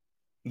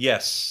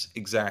 Yes,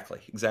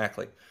 exactly.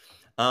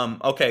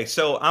 Okay,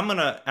 so I'm going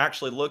to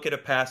actually look at a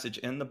passage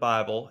in the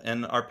Bible,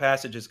 and our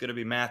passage is going to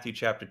be Matthew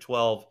chapter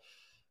 12,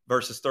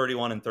 verses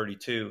 31 and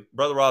 32.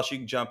 Brother Ross, you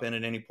can jump in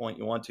at any point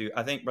you want to.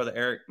 I think Brother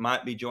Eric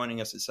might be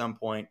joining us at some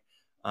point.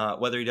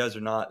 Whether he does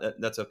or not,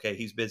 that's okay.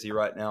 He's busy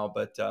right now,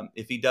 but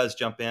if he does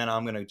jump in,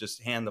 I'm going to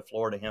just hand the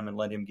floor to him and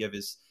let him give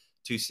his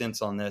 2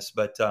 cents on this.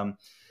 But I'm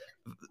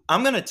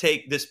going to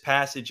take this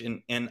passage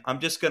and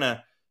I'm just going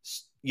to,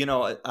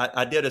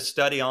 I did a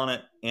study on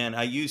it, and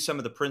I used some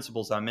of the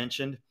principles I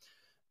mentioned.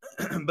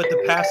 But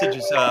the passage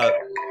is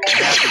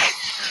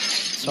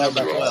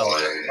number 12.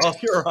 Oh,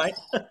 you're right.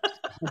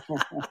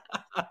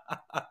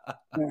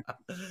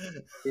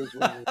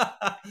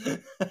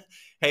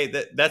 Hey,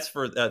 that's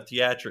for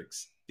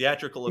theatrics.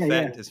 Theatrical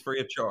effect is free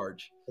of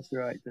charge. That's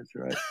right.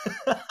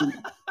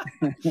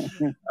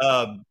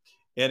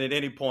 And at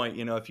any point,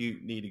 if you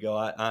need to go,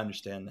 I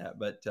understand that.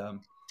 But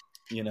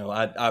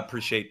I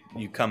appreciate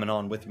you coming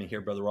on with me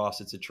here, Brother Ross.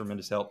 It's a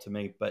tremendous help to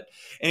me. But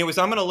anyways,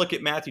 I'm going to look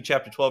at Matthew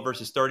chapter 12,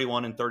 verses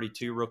 31 and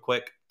 32 real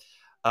quick.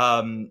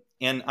 And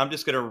I'm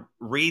just going to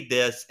read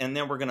this, and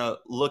then we're going to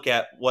look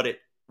at what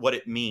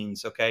it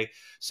means, okay?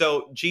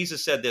 So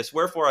Jesus said this,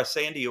 "Wherefore I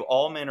say unto you,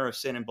 all manner of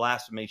sin and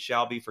blasphemy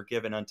shall be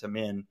forgiven unto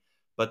men,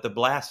 but the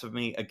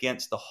blasphemy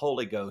against the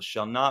Holy Ghost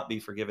shall not be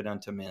forgiven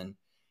unto men.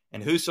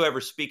 And whosoever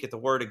speaketh the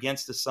word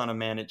against the Son of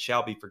Man, it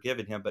shall be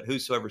forgiven him. But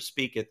whosoever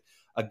speaketh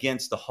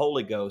against the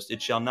Holy Ghost,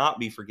 it shall not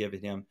be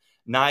forgiven him,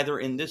 neither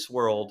in this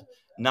world,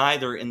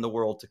 neither in the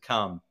world to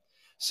come."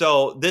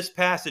 So this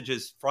passage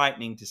is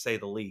frightening, to say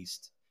the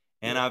least.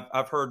 And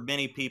I've heard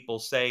many people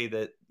say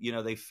that,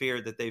 they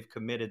fear that they've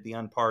committed the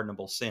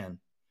unpardonable sin.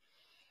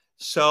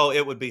 So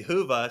it would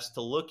behoove us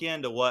to look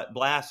into what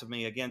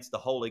blasphemy against the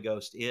Holy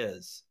Ghost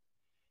is.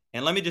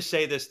 And let me just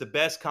say this, the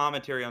best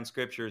commentary on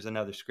Scripture is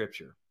another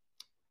Scripture.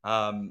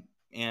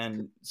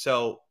 And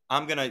so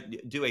I'm going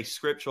to do a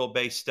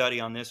scriptural-based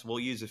study on this. We'll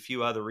use a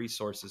few other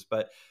resources,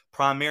 but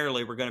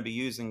primarily we're going to be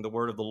using the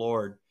Word of the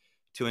Lord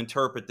to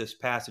interpret this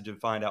passage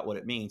and find out what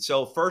it means.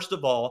 So first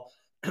of all,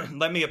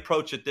 let me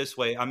approach it this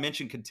way. I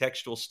mentioned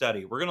contextual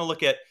study. We're going to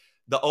look at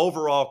the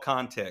overall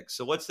context.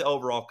 So what's the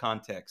overall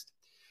context?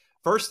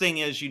 First thing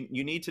is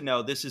you need to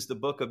know this is the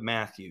book of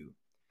Matthew.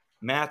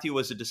 Matthew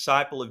was a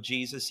disciple of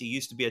Jesus. He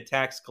used to be a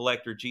tax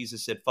collector.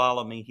 Jesus said,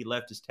 "Follow me." He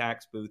left his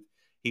tax booth.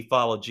 He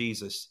followed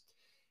Jesus.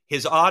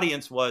 his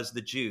audience was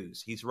the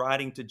Jews. He's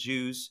writing to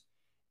Jews,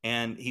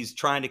 and he's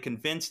trying to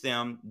convince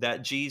them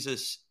that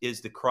Jesus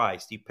is the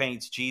Christ. He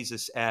paints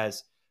Jesus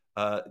as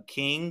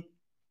king.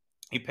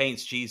 He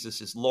paints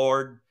Jesus as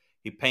Lord.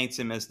 He paints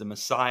him as the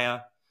Messiah.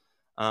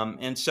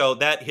 And so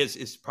that is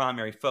his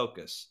primary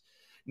focus.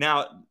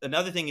 Now,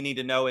 another thing you need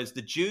to know is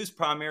the Jews'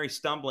 primary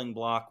stumbling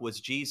block was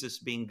Jesus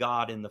being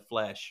God in the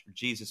flesh, or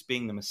Jesus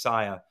being the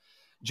Messiah.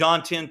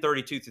 John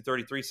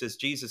 10:32-33 says,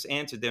 Jesus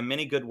answered them,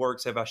 many good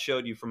works have I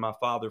showed you from my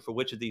Father. For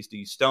which of these do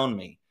you stone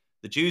me?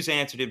 The Jews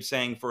answered him,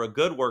 saying, for a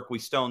good work we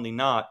stone thee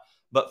not,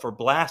 but for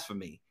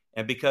blasphemy,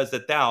 and because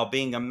that thou,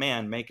 being a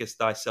man, makest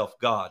thyself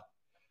God.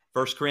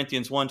 1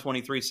 Corinthians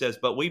 1:23 says,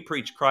 but we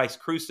preach Christ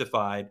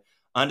crucified,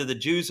 unto the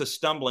Jews a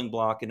stumbling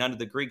block, and unto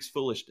the Greeks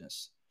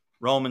foolishness.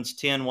 Romans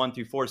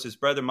 10:1-4 says,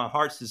 brethren, my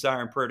heart's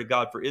desire and prayer to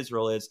God for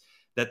Israel is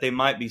that they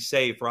might be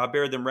saved. For I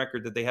bear them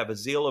record that they have a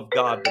zeal of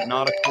God, but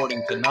not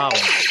according to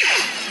knowledge.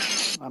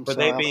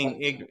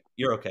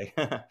 You're okay.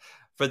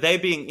 For they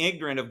being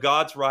ignorant of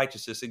God's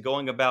righteousness and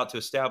going about to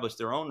establish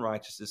their own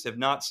righteousness, have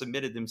not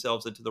submitted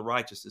themselves unto the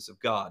righteousness of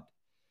God.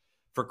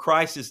 For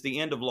Christ is the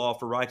end of law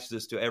for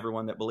righteousness to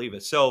everyone that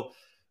believeth. So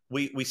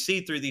we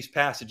see through these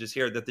passages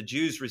here that the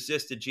Jews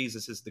resisted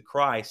Jesus as the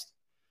Christ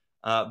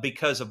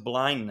because of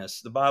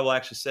blindness. The Bible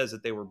actually says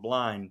that they were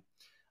blind.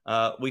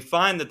 We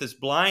find that this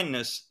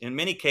blindness, in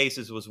many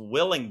cases, was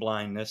willing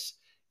blindness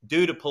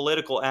due to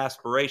political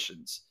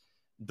aspirations.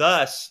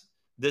 Thus,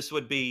 this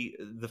would be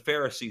the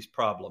Pharisees'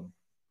 problem.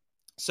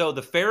 So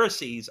the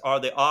Pharisees are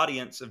the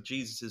audience of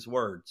Jesus'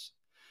 words.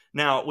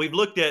 Now, we've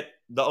looked at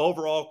the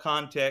overall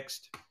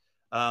context.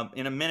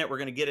 In a minute, we're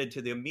going to get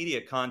into the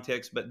immediate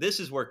context, but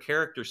this is where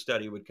character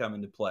study would come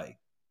into play.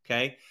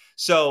 Okay,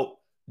 so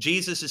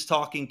Jesus is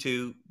talking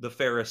to the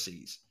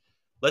Pharisees.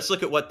 Let's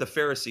look at what the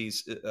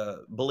Pharisees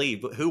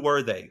believed. Who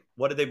were they?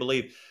 What did they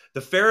believe?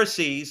 The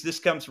Pharisees, this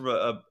comes from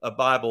a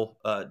Bible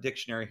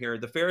dictionary here.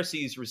 The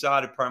Pharisees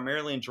resided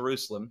primarily in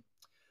Jerusalem,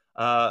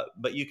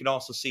 but you can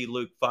also see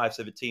Luke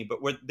 5:17. But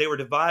they were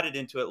divided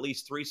into at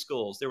least three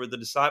schools. There were the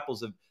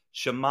disciples of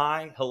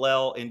Shammai,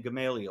 Hillel, and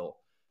Gamaliel.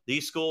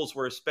 These schools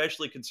were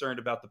especially concerned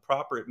about the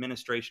proper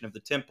administration of the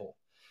temple.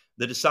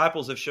 The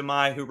disciples of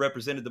Shammai, who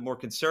represented the more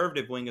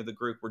conservative wing of the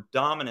group, were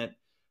dominant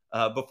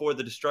before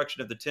the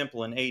destruction of the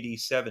temple in AD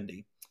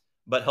 70.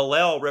 But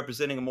Hillel,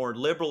 representing a more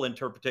liberal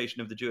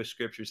interpretation of the Jewish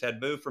scriptures,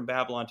 had moved from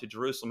Babylon to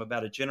Jerusalem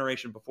about a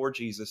generation before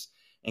Jesus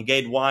and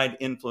gained wide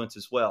influence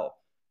as well.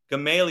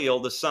 Gamaliel,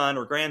 the son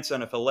or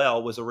grandson of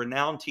Hillel, was a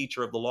renowned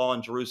teacher of the law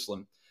in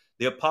Jerusalem.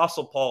 The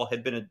apostle Paul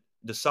had been a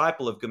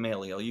disciple of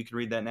Gamaliel. You can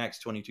read that in Acts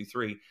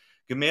 22:3.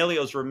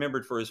 Gamaliel is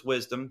remembered for his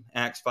wisdom,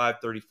 Acts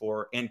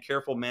 5:34, and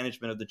careful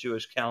management of the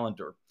Jewish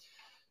calendar.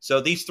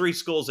 So these three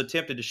schools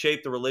attempted to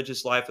shape the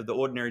religious life of the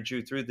ordinary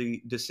Jew through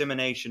the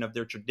dissemination of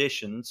their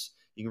traditions.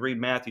 You can read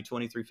Matthew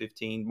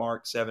 23:15,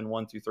 Mark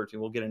 7:1-13.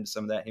 We'll get into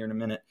some of that here in a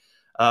minute.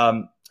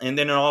 And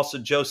then also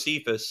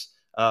Josephus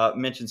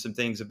mentioned some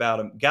things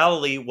about him.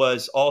 Galilee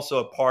was also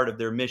a part of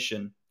their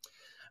mission.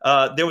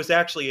 There was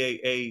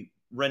actually a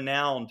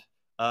renowned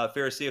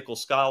Pharisaical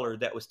scholar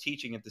that was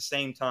teaching at the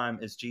same time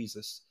as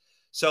Jesus.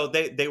 So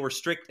they were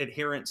strict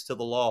adherents to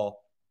the law.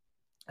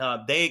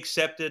 They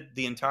accepted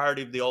the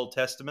entirety of the Old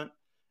Testament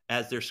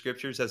as their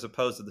scriptures, as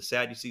opposed to the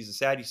Sadducees. The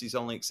Sadducees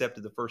only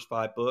accepted the first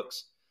 5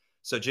 books.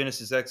 So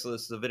Genesis,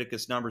 Exodus,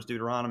 Leviticus, Numbers,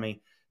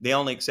 Deuteronomy, they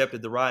only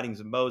accepted the writings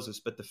of Moses,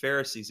 but the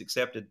Pharisees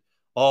accepted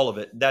all of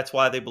it. That's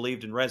why they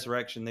believed in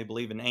resurrection. They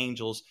believe in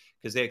angels,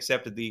 because they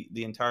accepted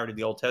the entirety of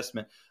the Old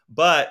Testament.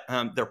 But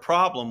their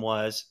problem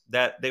was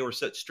that they were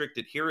such strict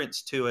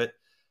adherents to it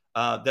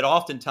that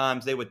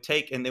oftentimes they would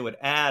take and they would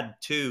add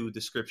to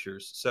the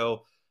scriptures.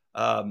 So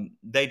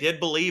they did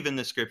believe in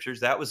the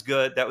scriptures. That was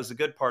good. That was the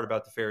good part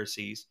about the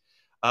Pharisees.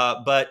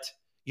 But,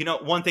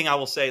 one thing I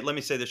will say, let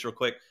me say this real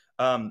quick.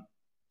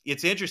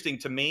 It's interesting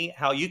to me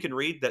how you can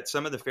read that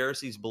some of the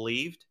Pharisees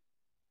believed.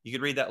 You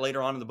can read that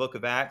later on in the book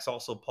of Acts.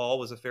 Also, Paul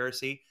was a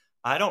Pharisee.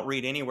 I don't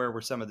read anywhere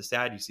where some of the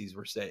Sadducees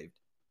were saved.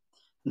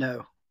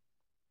 No.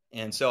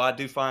 And so I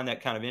do find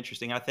that kind of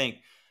interesting. I think,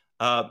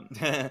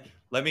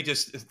 let me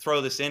just throw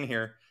this in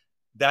here.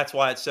 That's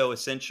why it's so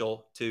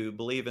essential to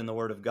believe in the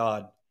Word of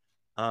God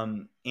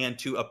and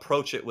to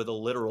approach it with a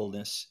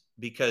literalness,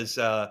 because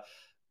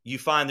you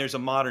find there's a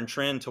modern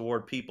trend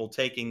toward people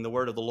taking the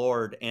Word of the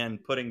Lord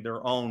and putting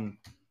their own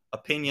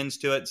opinions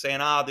to it,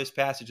 saying, this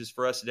passage is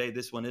for us today.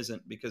 This one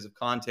isn't because of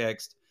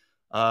context.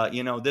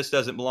 This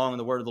doesn't belong in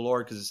the Word of the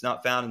Lord because it's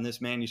not found in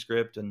this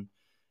manuscript. And,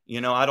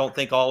 I don't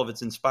think all of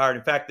it's inspired.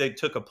 In fact, they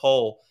took a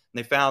poll and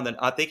they found that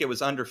I think it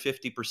was under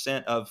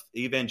 50% of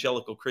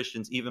evangelical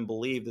Christians even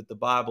believe that the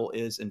Bible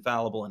is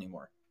infallible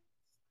anymore.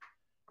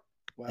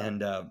 Wow.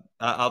 And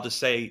I'll just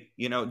say,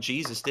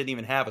 Jesus didn't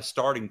even have a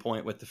starting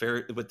point with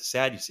the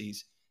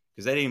Sadducees,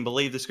 because they didn't even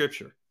believe the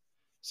scripture.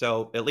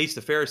 So at least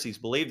the Pharisees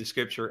believed the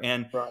scripture.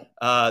 And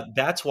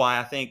that's why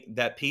I think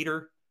that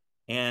Peter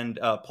and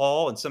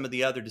Paul and some of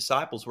the other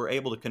disciples were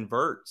able to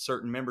convert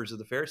certain members of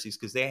the Pharisees,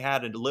 because they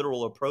had a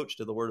literal approach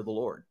to the word of the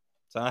Lord.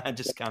 So I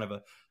just kind of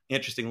an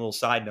interesting little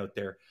side note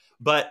there.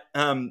 But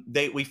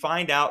we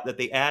find out that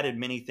they added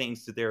many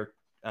things to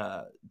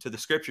the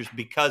scriptures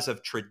because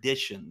of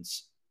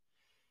traditions.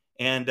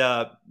 And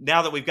now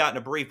that we've gotten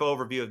a brief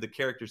overview of the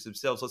characters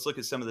themselves, let's look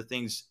at some of the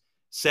things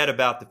said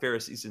about the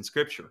Pharisees in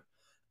Scripture.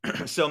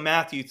 So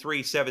Matthew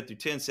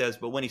 3:7-10 says,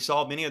 "But when he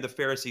saw many of the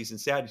Pharisees and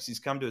Sadducees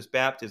come to his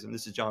baptism,"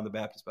 this is John the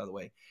Baptist, by the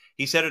way,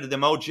 "he said unto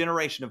them, O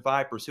generation of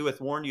vipers, who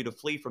hath warned you to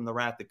flee from the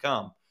wrath to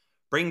come?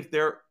 Bring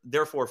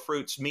therefore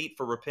fruits meet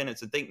for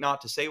repentance, and think not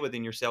to say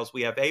within yourselves,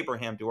 We have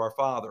Abraham to our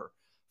father.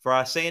 For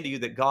I say unto you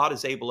that God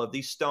is able of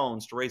these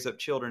stones to raise up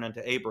children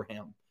unto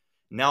Abraham.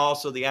 Now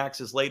also the axe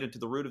is laid unto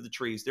the root of the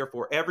trees.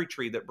 Therefore every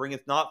tree that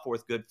bringeth not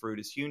forth good fruit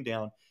is hewn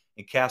down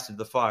and cast into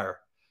the fire."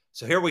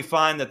 So here we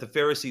find that the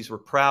Pharisees were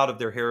proud of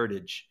their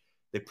heritage.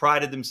 They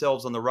prided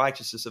themselves on the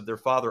righteousness of their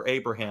father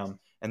Abraham,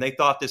 and they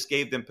thought this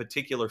gave them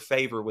particular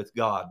favor with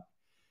God.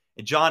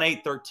 In John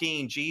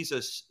 8:13,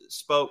 Jesus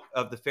spoke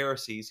of the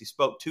Pharisees. He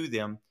spoke to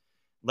them.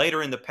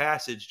 Later in the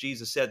passage,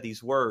 Jesus said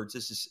these words.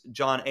 This is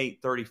John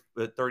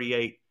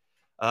 8:38.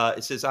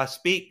 It says, "I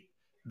speak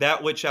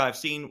that which I have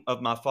seen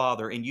of my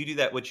father, and you do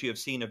that which you have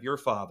seen of your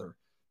father."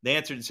 They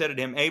answered and said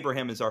to him,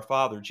 "Abraham is our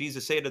father."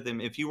 Jesus said to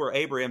them, "If you were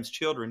Abraham's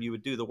children, you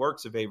would do the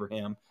works of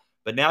Abraham.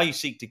 But now you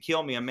seek to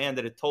kill me, a man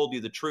that had told you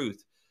the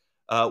truth,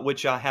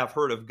 which I have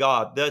heard of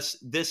God.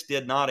 This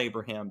did not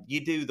Abraham. Ye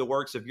do the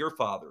works of your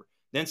father."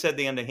 Then said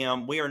they unto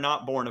him, "We are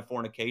not born of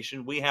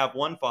fornication. We have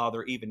one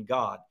Father, even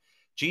God."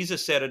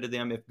 Jesus said unto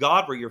them, "If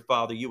God were your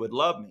father, you would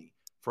love me.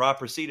 For I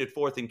proceeded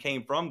forth and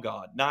came from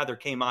God. Neither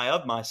came I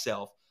of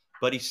myself,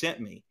 but he sent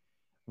me.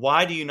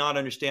 Why do you not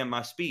understand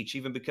my speech,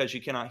 even because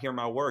you cannot hear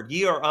my word?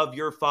 Ye are of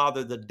your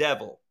father, the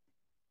devil."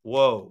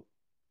 Whoa.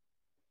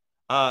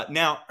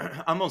 Now,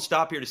 I'm going to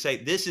stop here to say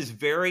this is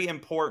very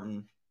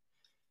important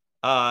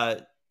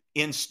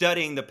in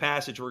studying the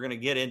passage we're going to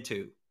get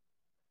into.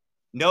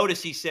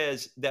 Notice he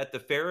says that the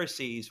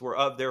Pharisees were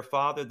of their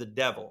father, the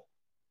devil.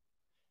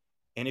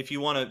 And if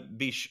you want to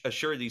be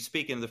assured that he's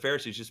speaking of the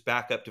Pharisees, just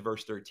back up to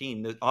verse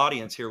 13. The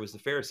audience here was the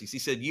Pharisees. He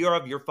said, "You are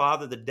of your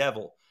father, the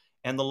devil,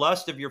 and the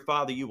lust of your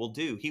father you will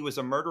do. He was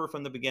a murderer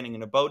from the beginning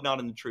and abode not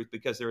in the truth,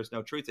 because there is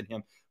no truth in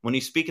him. When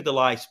he speaketh a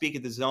lie, he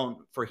speaketh his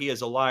own, for he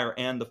is a liar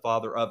and the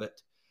father of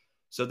it."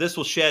 So this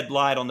will shed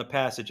light on the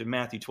passage in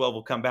Matthew 12.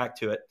 We'll come back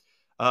to it.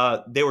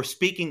 They were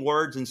speaking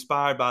words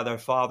inspired by their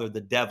father,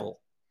 the devil.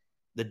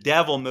 The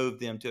devil moved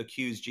them to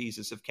accuse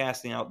Jesus of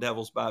casting out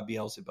devils by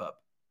Beelzebub.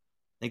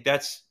 I think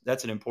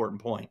that's an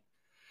important point.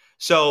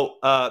 So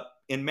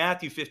in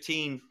Matthew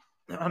 15,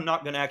 I'm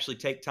not going to actually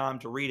take time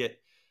to read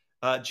it.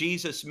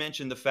 Jesus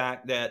mentioned the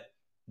fact that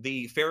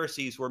the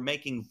Pharisees were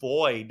making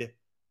void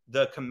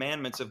the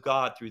commandments of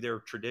God through their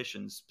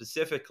traditions.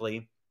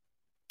 Specifically,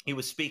 he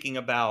was speaking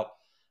about,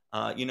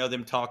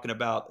 them talking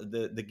about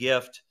the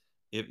gift.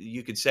 If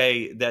you could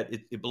say that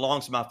it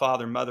belongs to my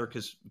father and mother,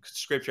 because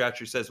Scripture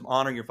actually says,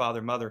 "Honor your father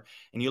and mother."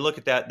 And you look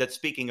at that's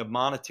speaking of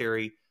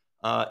monetary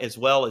as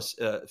well as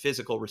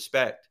physical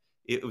respect.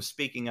 It was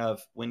speaking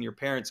of when your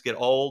parents get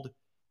old,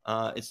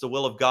 it's the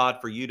will of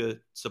God for you to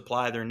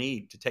supply their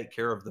need, to take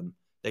care of them.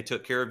 They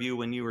took care of you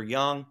when you were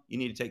young. You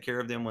need to take care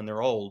of them when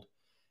they're old.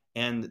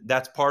 And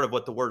that's part of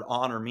what the word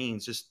honor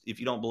means. Just if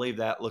you don't believe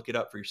that, look it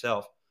up for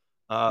yourself.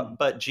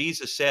 But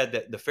Jesus said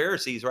that the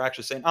Pharisees are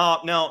actually saying, "Oh,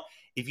 no,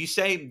 if you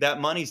say that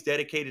money's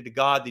dedicated to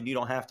God, then you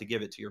don't have to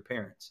give it to your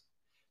parents."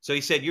 So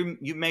he said,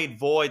 you made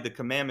void the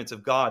commandments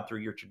of God through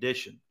your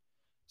tradition.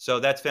 So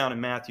that's found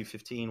in Matthew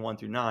 15,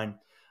 1-9.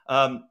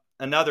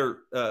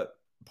 Another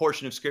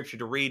portion of Scripture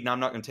to read, and I'm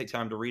not going to take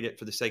time to read it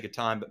for the sake of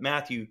time, but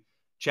Matthew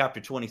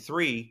chapter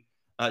 23,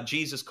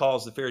 Jesus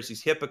calls the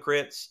Pharisees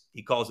hypocrites.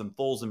 He calls them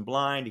fools and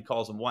blind. He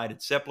calls them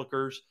whited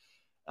sepulchres.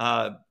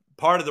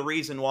 Part of the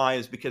reason why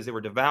is because they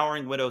were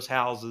devouring widows'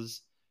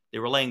 houses. They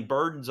were laying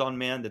burdens on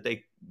men that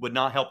they would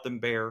not help them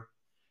bear.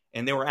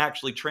 And they were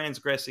actually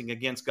transgressing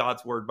against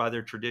God's word by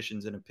their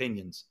traditions and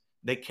opinions.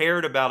 They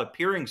cared about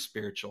appearing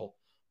spiritual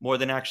more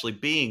than actually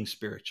being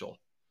spiritual.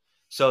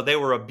 So they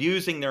were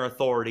abusing their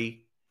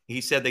authority.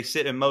 He said they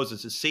sit in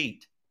Moses'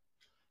 seat.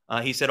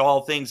 He said,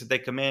 all things that they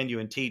command you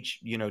and teach,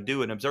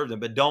 do and observe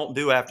them, but don't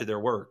do after their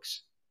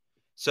works.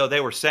 So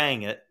they were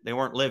saying it. They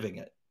weren't living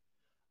it.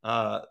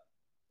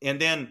 And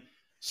then,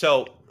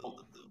 so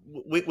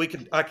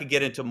I could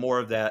get into more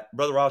of that.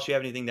 Brother Ross, you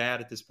have anything to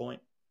add at this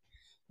point?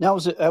 That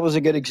was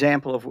a good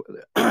example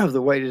of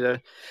the way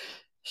to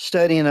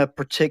studying a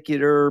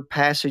particular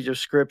passage of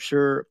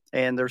Scripture,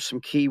 and there's some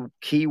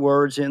key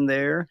words in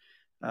there.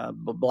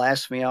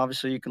 Blasphemy,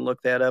 obviously, you can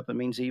look that up. It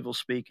means evil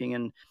speaking,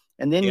 and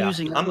then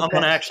using. I'm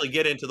going to actually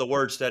get into the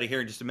word study here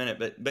in just a minute,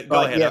 but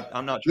go ahead. Yeah.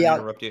 I'm not trying to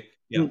interrupt you.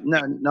 Yeah.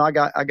 No, I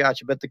got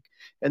you. But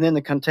and then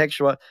the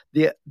contextual.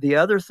 The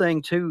other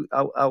thing too,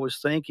 I was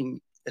thinking,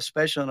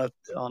 especially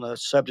on a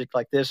subject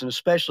like this, and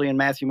especially in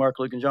Matthew, Mark,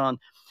 Luke, and John,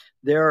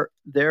 they're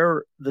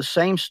the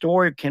same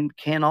story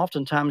can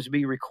oftentimes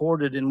be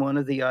recorded in one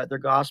of the other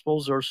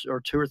Gospels or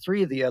two or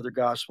three of the other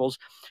Gospels,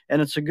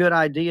 and it's a good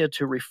idea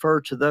to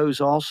refer to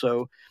those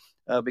also,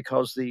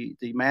 because the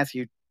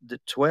Matthew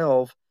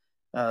 12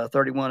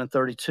 31 and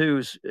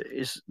 32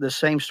 is the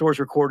same stories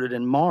recorded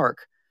in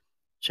Mark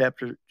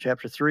chapter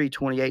 3,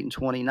 28 and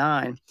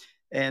 29.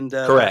 And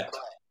Correct.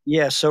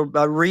 yeah, so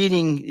by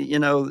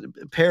reading,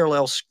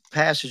 parallel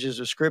passages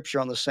of scripture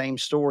on the same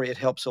story, it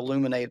helps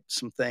illuminate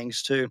some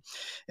things too.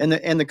 And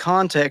the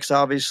context,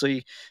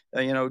 obviously,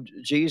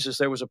 Jesus,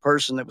 there was a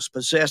person that was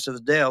possessed of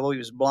the devil. He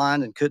was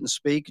blind and couldn't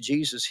speak.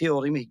 Jesus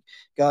healed him. He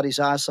got his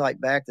eyesight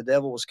back. The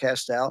devil was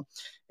cast out.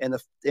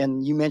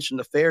 And you mentioned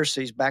the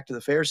Pharisees, back to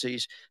the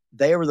Pharisees,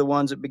 they were the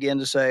ones that began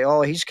to say,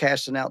 oh, he's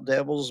casting out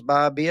devils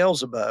by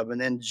Beelzebub.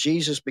 And then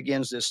Jesus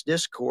begins this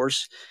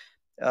discourse.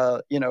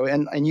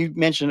 And you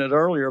mentioned it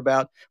earlier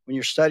about when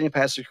you're studying a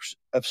passage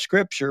of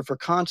scripture for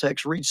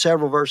context, read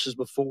several verses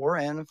before.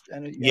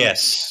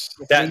 Yes,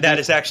 that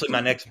is actually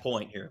my next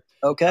point here.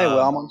 Okay, well,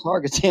 I'm on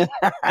target then.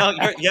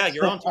 No,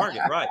 you're on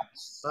target, right?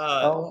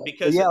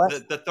 Because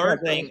the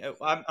third thing,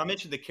 I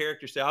mentioned the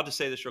character study. I'll just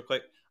say this real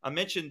quick. I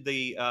mentioned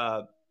the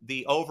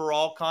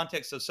overall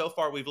context. So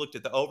far we've looked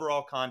at the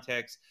overall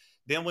context.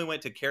 Then we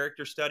went to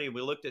character study.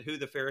 We looked at who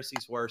the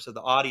Pharisees were, so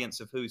the audience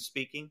of who's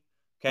speaking.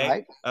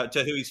 Okay, right.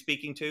 To who he's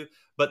speaking to.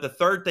 But the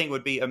third thing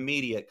would be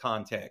immediate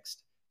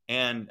context.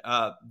 And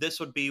this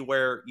would be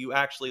where you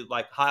actually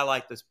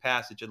highlight this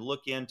passage and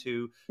look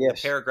into the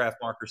paragraph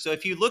marker. So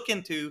if you look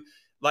into,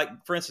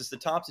 for instance, the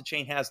Thompson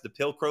chain has the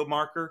Pilcrow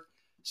marker.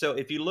 So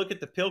if you look at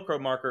the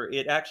Pilcrow marker,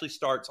 it actually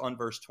starts on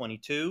verse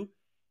 22,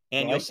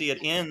 and you'll see it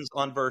ends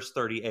on verse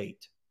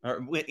 38,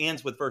 or it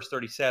ends with verse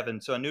 37.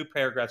 So a new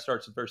paragraph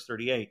starts with verse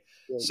 38.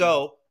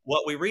 So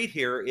what we read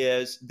here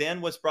is, then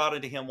was brought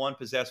unto him one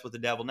possessed with the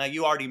devil. Now,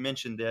 you already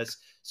mentioned this,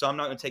 so I'm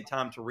not going to take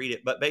time to read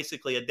it. But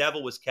basically, a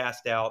devil was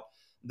cast out.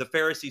 The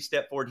Pharisee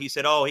stepped forward. He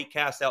said, oh, he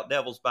cast out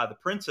devils by the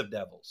prince of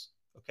devils.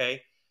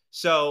 Okay.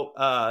 So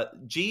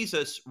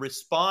Jesus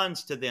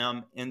responds to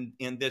them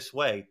in this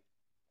way.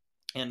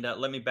 And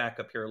let me back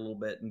up here a little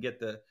bit and get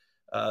the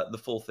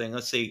full thing.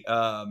 Let's see.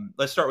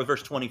 Let's start with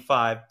verse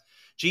 25.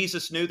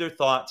 Jesus knew their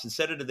thoughts and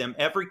said unto them,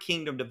 every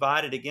kingdom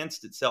divided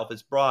against itself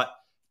is brought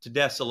to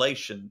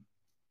desolation,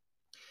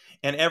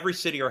 and every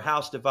city or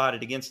house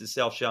divided against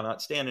itself shall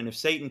not stand. And if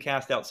Satan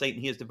cast out Satan,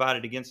 he is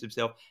divided against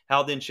himself.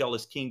 How then shall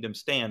his kingdom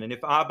stand? And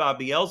if I by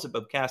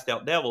Beelzebub cast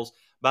out devils,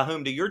 by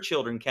whom do your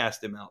children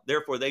cast them out?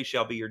 Therefore they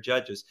shall be your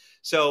judges.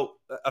 So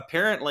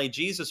apparently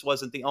Jesus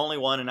wasn't the only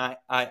one. And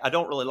I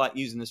don't really like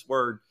using this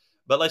word,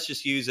 but let's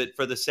just use it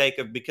for the sake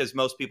of, because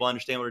most people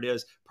understand what it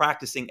is,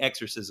 practicing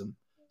exorcism.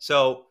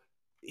 So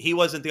he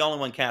wasn't the only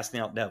one casting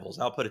out devils.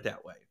 I'll put it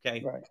that way.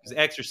 Okay. Right. Because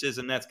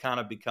exorcism, that's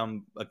kind of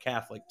become a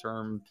Catholic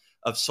term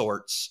of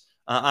sorts.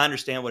 I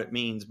understand what it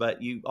means,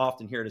 but you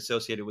often hear it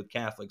associated with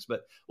Catholics,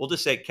 but we'll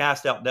just say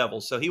cast out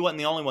devils. So he wasn't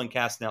the only one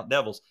casting out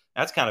devils.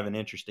 That's kind of an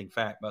interesting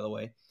fact, by the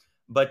way.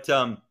 But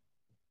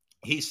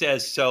he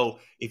says, so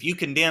if you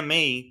condemn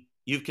me,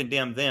 you've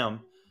condemned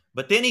them.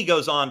 But then he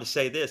goes on to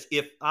say this,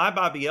 if I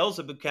by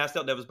Beelzebub cast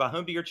out devils, by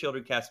whom do your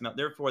children cast them out?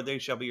 Therefore they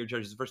shall be your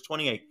judges. Verse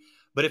 28.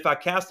 But if I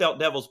cast out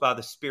devils by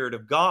the Spirit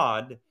of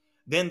God,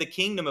 then the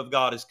kingdom of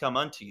God is come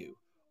unto you.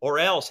 Or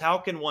else, how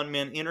can one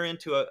man enter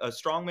into a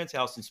strong man's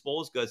house and spoil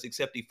his goods,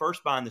 except he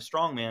first bind the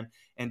strong man,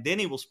 and then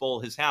he will spoil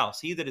his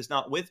house? He that is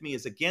not with me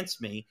is against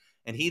me,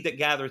 and he that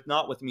gathereth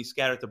not with me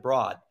scattereth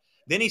abroad.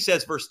 Then he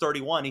says, verse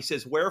 31, he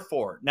says,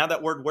 wherefore. Now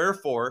that word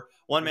wherefore,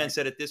 one man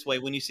said it this way,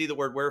 when you see the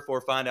word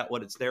wherefore, find out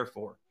what it's there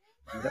for.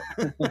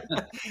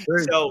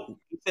 So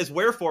he says,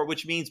 wherefore,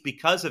 which means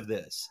because of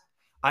this,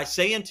 I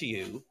say unto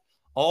you,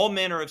 all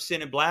manner of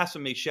sin and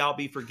blasphemy shall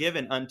be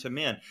forgiven unto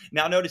men.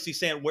 Now notice he's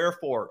saying,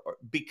 wherefore,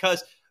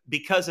 because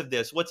of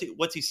this.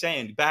 What's he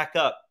saying? Back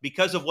up.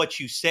 Because of what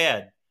you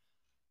said,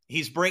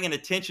 he's bringing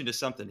attention to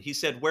something. He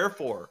said,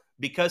 wherefore,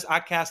 because I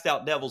cast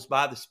out devils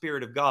by the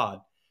Spirit of God,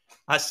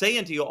 I say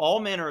unto you, all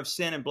manner of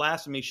sin and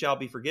blasphemy shall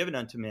be forgiven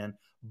unto men,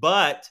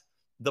 but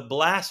the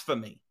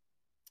blasphemy,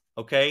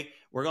 okay,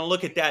 we're going to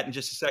look at that in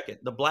just a second.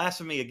 The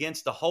blasphemy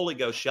against the Holy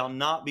Ghost shall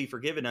not be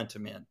forgiven unto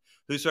men.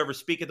 Whosoever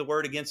speaketh the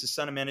word against the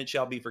Son of Man, it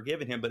shall be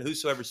forgiven him. But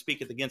whosoever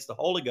speaketh against the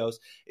Holy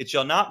Ghost, it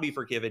shall not be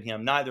forgiven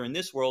him, neither in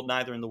this world,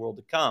 neither in the world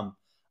to come.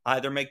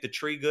 Either make the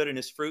tree good and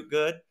his fruit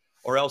good,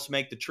 or else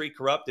make the tree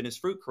corrupt and his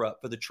fruit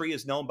corrupt. For the tree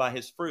is known by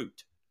his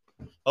fruit.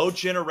 O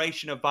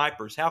generation of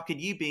vipers, how can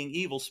ye, being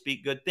evil,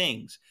 speak good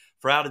things?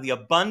 For out of the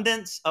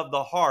abundance of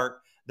the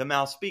heart, the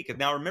mouth speaketh.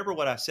 Now remember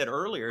what I said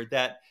earlier,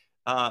 that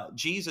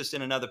Jesus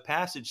in another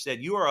passage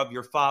said, you are of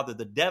your father,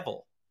 the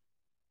devil.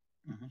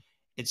 Mm-hmm.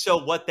 And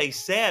so what they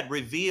said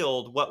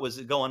revealed what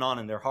was going on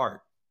in their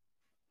heart.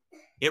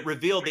 It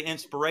revealed the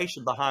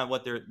inspiration behind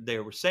what they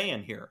were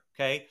saying here.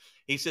 Okay.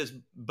 He says,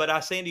 but I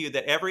say unto you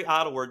that every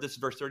idle word, this is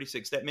verse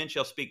 36, that men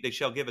shall speak, they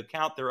shall give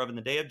account thereof in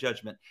the day of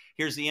judgment.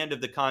 Here's the end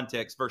of the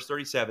context, verse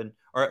 37,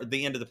 or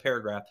the end of the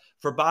paragraph.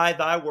 For by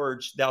thy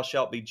words thou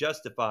shalt be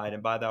justified,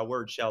 and by thy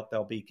words shalt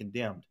thou be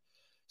condemned.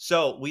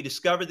 So we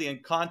discovered the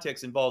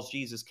context involves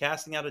Jesus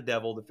casting out a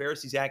devil, the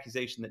Pharisees'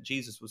 accusation that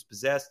Jesus was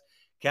possessed,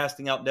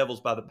 casting out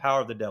devils by the power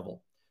of the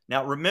devil.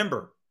 Now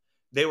remember,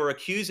 they were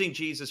accusing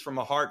Jesus from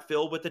a heart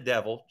filled with the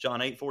devil,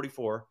 John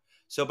 8:44.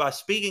 So by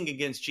speaking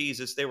against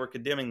Jesus, they were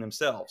condemning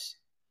themselves.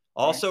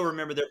 Right. Also,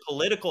 remember their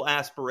political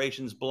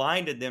aspirations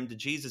blinded them to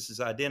Jesus's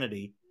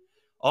identity.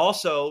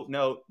 Also,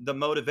 note the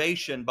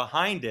motivation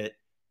behind it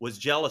was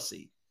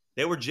jealousy.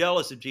 They were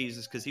jealous of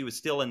Jesus because he was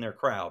still in their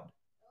crowd.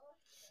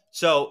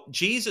 So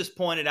Jesus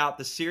pointed out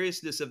the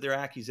seriousness of their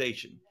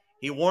accusation.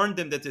 He warned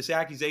them that this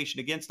accusation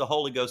against the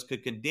Holy Ghost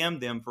could condemn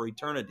them for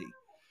eternity.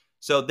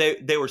 So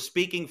they were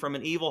speaking from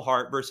an evil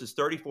heart, verses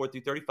 34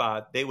 through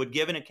 35. They would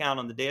give an account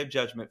on the day of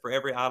judgment for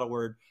every idle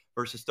word,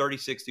 verses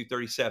 36 through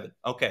 37.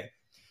 Okay.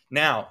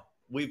 Now,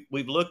 we've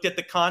looked at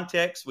the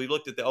context. We've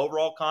looked at the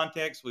overall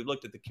context. We've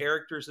looked at the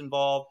characters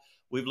involved.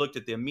 We've looked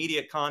at the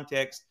immediate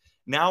context.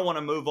 Now I want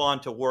to move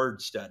on to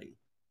word study.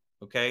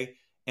 Okay.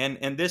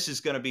 And this is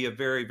going to be a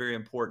very, very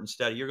important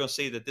study. You're going to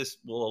see that this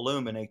will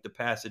illuminate the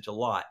passage a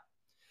lot.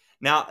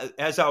 Now,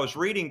 as I was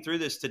reading through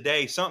this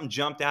today, something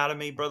jumped out of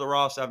me, Brother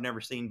Ross, I've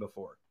never seen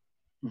before.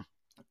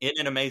 Isn't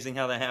it amazing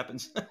how that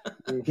happens?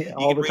 Yeah, You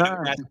all can the read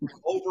time. it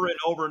over and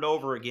over and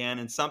over again,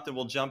 and something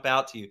will jump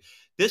out to you.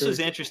 This Sure. was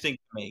interesting to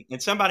me.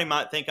 And somebody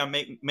might think I'm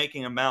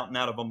making a mountain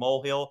out of a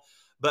molehill.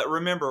 But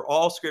remember,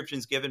 all scripture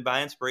is given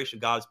by inspiration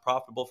of God is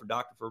profitable for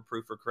doctrine, for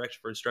reproof, for correction,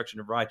 for instruction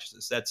of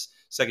righteousness. That's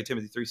 2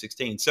 Timothy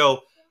 3:16.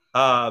 So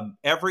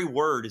every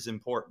word is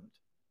important.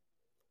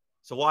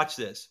 So watch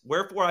this.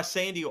 Wherefore I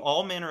say unto you,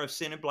 all manner of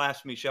sin and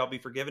blasphemy shall be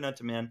forgiven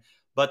unto men,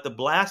 but the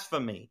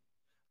blasphemy.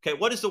 Okay,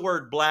 what does the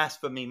word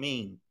blasphemy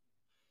mean?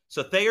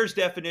 So Thayer's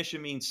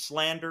definition means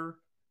slander,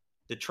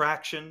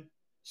 detraction,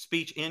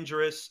 speech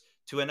injurious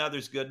to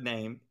another's good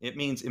name. It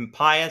means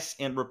impious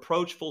and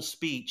reproachful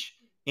speech,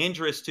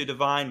 injurious to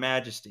divine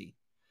majesty.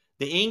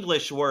 The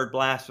English word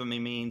blasphemy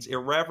means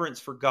irreverence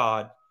for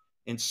God,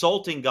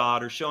 insulting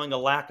God, or showing a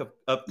lack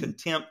of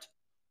contempt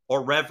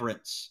or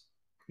reverence.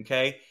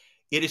 Okay?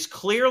 It is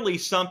clearly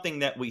something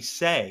that we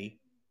say,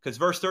 because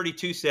verse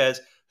 32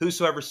 says,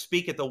 whosoever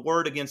speaketh a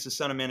word against the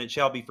Son of Man, it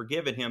shall be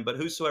forgiven him. But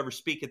whosoever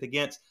speaketh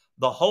against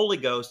the Holy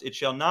Ghost, it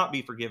shall not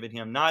be forgiven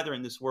him, neither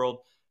in this world,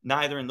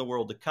 neither in the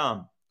world to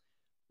come.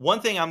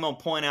 One thing I'm going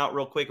to point out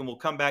real quick, and we'll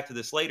come back to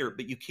this later,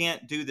 but you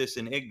can't do this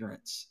in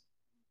ignorance.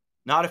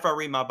 Not if I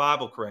read my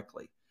Bible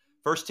correctly.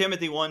 1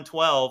 Timothy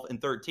 1:12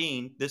 and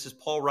 13, this is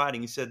Paul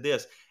writing. He said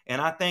this, and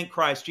I thank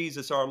Christ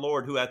Jesus our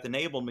Lord, who hath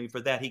enabled me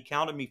for that. He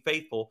counted me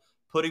faithful,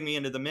 putting me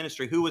into the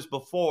ministry, who was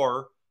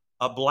before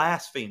a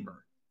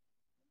blasphemer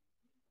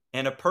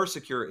and a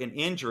persecutor and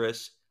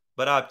injurious,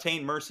 but I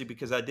obtained mercy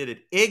because I did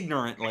it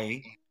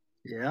ignorantly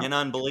in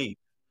unbelief.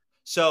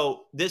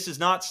 So this is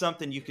not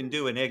something you can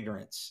do in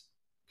ignorance.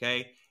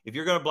 Okay. If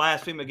you're going to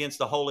blaspheme against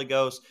the Holy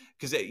Ghost,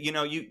 because,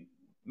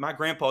 my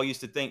grandpa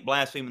used to think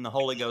blaspheming the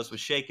Holy Ghost was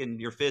shaking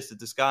your fist at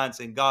the sky and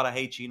saying, God, I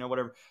hate you,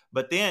 whatever.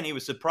 But then he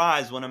was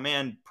surprised when a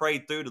man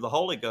prayed through to the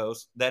Holy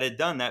Ghost that had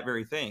done that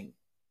very thing.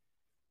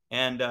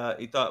 And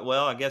he thought,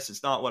 well, I guess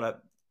it's not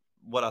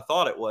what I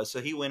thought it was.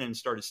 So he went and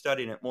started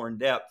studying it more in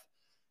depth.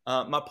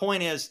 My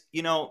point is,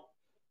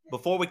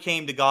 before we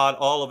came to God,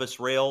 all of us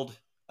railed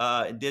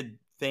and did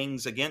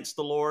things against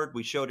the Lord.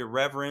 We showed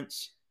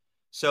irreverence.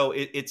 So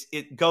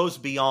it goes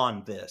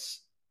beyond this,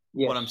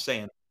 Yes. what I'm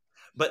saying.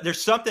 But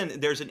there's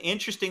an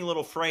interesting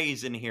little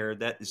phrase in here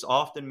that is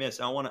often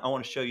missed. I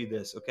want to show you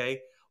this,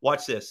 okay?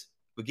 Watch this.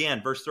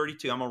 Again, verse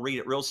 32. I'm going to read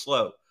it real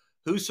slow.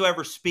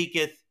 Whosoever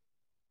speaketh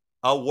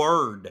a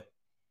word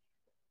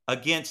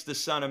against the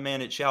Son of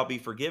Man, it shall be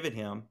forgiven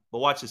him. But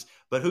watch this.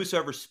 But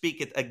whosoever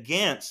speaketh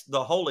against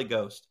the Holy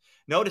Ghost.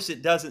 Notice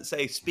it doesn't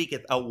say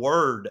speaketh a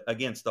word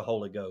against the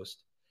Holy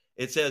Ghost.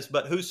 It says,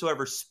 but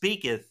whosoever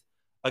speaketh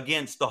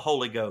against the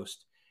Holy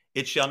Ghost,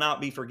 it shall not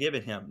be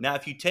forgiven him. Now,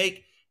 if you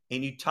take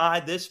and you tie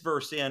this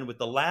verse in with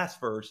the last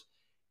verse,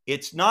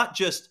 it's not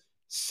just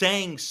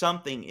saying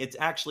something, it's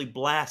actually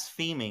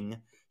blaspheming,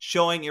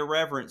 showing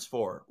irreverence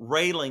for,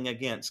 railing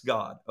against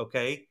God,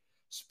 okay?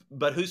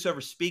 But whosoever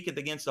speaketh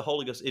against the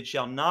Holy Ghost, it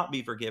shall not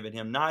be forgiven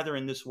him, neither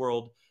in this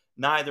world,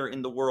 neither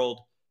in the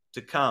world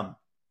to come.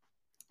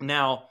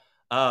 Now,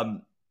 I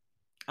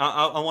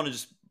want to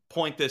just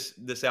point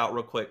this out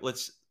real quick.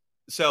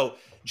 So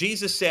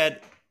Jesus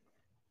said,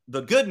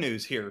 the good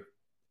news here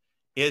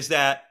is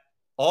that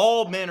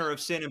all manner of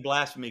sin and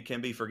blasphemy can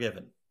be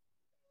forgiven.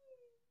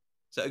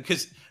 So,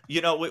 because,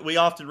 we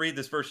often read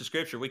this verse of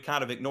scripture, we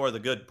kind of ignore the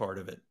good part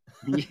of it.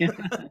 Yeah.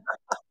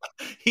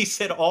 He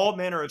said all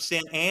manner of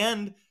sin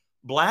and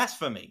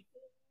blasphemy.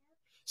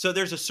 So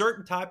there's a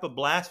certain type of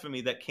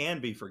blasphemy that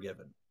can be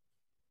forgiven.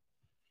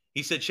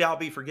 He said, shall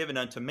be forgiven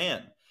unto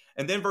men.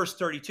 And then verse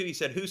 32, he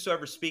said,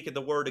 whosoever speaketh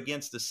the word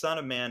against the Son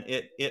of Man,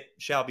 it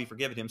shall be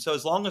forgiven him. So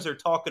as long as they're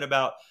talking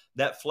about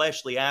that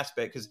fleshly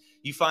aspect, because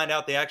you find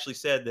out they actually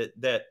said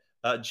that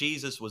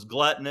Jesus was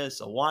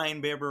gluttonous, a wine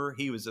bibber.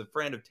 He was a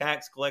friend of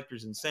tax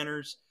collectors and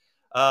sinners.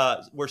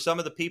 Were some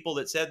of the people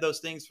that said those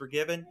things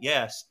forgiven?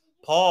 Yes.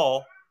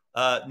 Paul,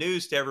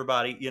 news to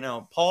everybody,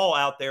 Paul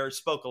out there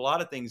spoke a lot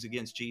of things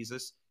against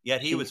Jesus,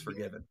 yet he was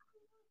forgiven.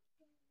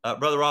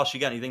 Brother Ross, you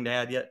got anything to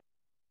add yet?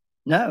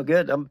 No,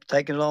 good. I'm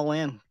taking it all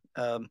in.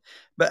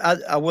 But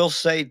I will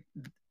say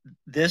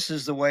this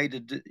is the way to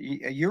do.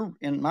 You're,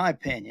 in my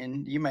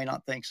opinion, you may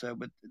not think so,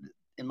 but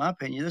in my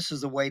opinion, this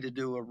is the way to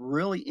do a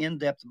really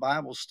in-depth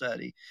Bible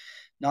study,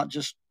 not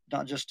just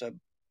a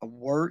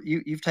word.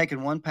 You've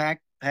taken one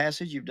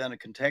passage, you've done a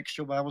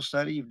contextual Bible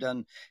study, you've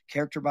done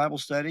character Bible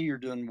study, you're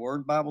doing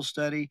word Bible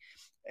study,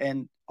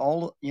 and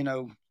all,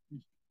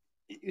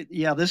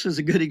 yeah, this is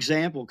a good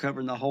example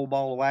covering the whole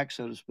ball of wax,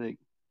 so to speak.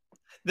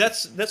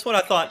 That's what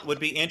I thought would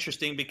be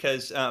interesting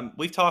because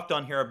we've talked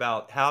on here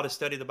about how to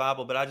study the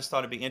Bible, but I just thought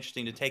it'd be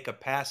interesting to take a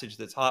passage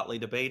that's hotly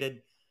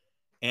debated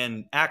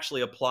and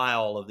actually apply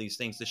all of these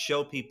things to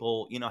show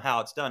people, how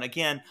it's done.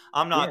 Again,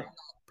 I'm not Yeah.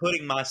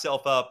 putting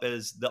myself up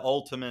as the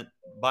ultimate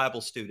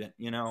Bible student,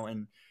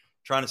 and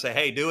trying to say,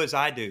 hey, do as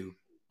I do.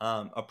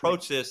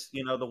 Approach this,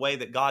 the way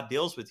that God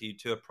deals with you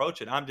to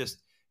approach it. I'm just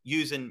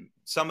using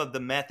some of the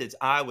methods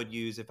I would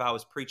use if I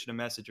was preaching a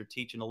message or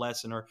teaching a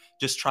lesson or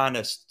just trying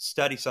to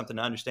study something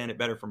to understand it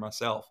better for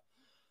myself.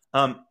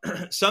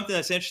 Something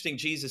that's interesting,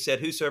 Jesus said,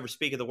 whosoever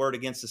speaketh the word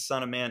against the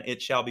Son of Man,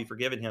 it shall be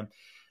forgiven him.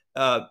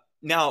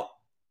 Now,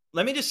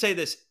 let me just say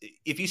this.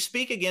 If you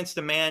speak against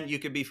a man, you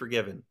could be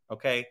forgiven,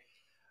 okay?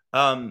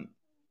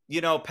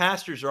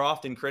 Pastors are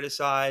often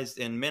criticized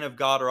and men of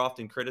God are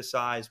often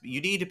criticized, but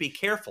you need to be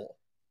careful.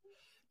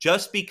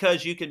 Just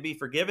because you can be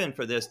forgiven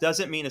for this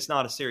doesn't mean it's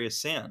not a serious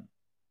sin.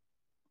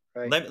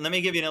 Right. Let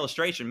me give you an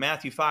illustration.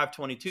 Matthew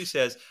 5:22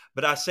 says,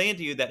 but I say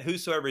unto you that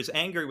whosoever is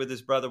angry with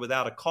his brother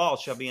without a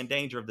cause shall be in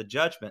danger of the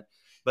judgment.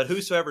 But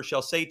whosoever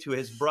shall say to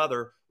his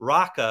brother,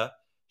 Raka,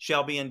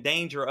 shall be in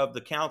danger of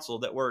the council.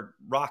 That word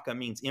Raka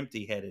means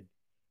empty-headed.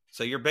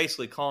 So you're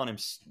basically calling him,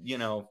 you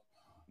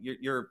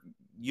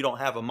don't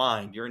have a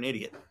mind. You're an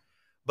idiot.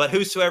 But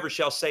whosoever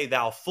shall say,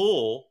 thou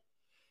fool.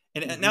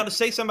 And now to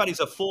say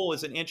somebody's a fool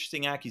is an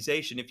interesting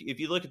accusation. If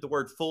you look at the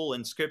word fool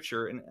in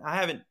Scripture, and I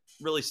haven't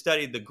really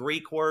studied the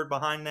Greek word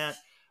behind that,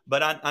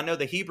 but I know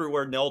the Hebrew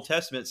word in the Old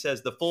Testament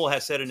says the fool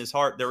has said in his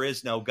heart, there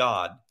is no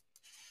God.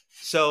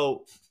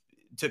 So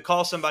to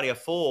call somebody a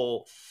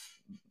fool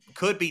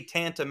could be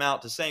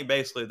tantamount to saying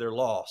basically they're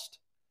lost.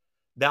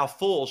 Thou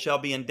fool shall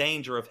be in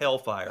danger of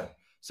hellfire.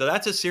 So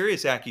that's a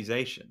serious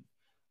accusation.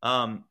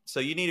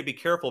 So you need to be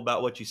careful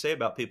about what you say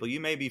about people.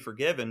 You may be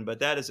forgiven, but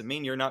that doesn't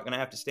mean you're not going to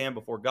have to stand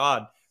before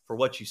God for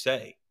what you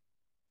say.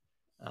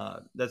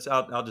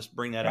 I'll just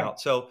bring that out.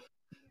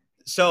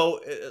 So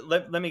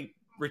let me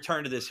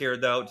return to this here,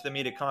 though, to the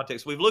immediate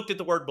context. We've looked at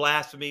the word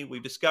blasphemy.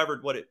 We've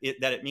discovered what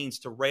that it means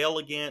to rail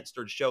against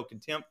or to show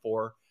contempt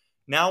for.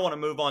 Now I want to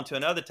move on to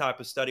another type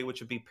of study,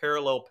 which would be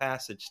parallel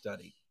passage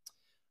study.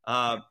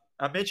 I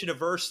mentioned a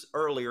verse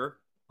earlier.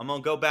 I'm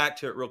going to go back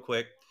to it real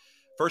quick.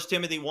 1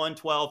 Timothy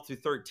 1:12 through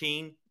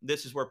 13.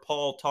 This is where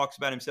Paul talks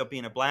about himself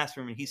being a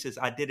blasphemer. And he says,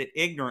 I did it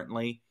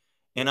ignorantly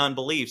in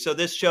unbelief. So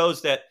this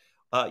shows that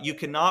you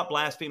cannot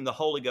blaspheme the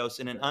Holy Ghost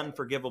in an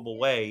unforgivable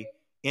way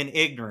in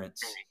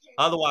ignorance.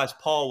 Otherwise,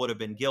 Paul would have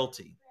been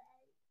guilty.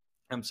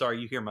 I'm sorry,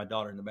 you hear my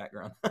daughter in the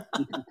background.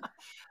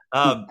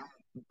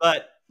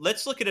 But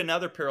let's look at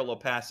another parallel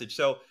passage.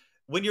 So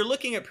when you're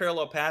looking at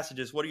parallel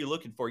passages, what are you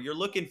looking for? You're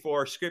looking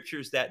for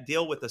scriptures that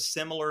deal with a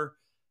similar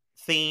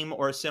theme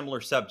or a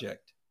similar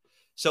subject.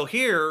 So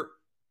here,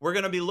 we're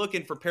going to be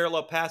looking for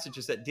parallel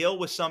passages that deal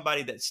with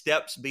somebody that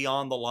steps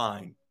beyond the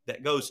line,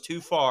 that goes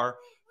too far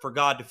for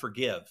God to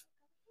forgive.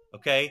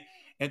 Okay?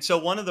 And so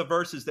one of the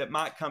verses that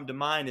might come to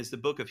mind is the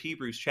book of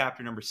Hebrews,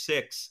 chapter number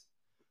 6,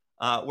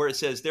 where it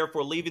says,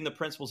 therefore, leaving the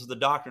principles of the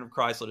doctrine of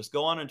Christ, let us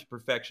go on into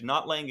perfection,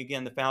 not laying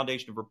again the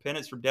foundation of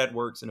repentance from dead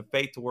works and of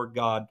faith toward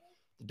God,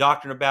 the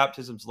doctrine of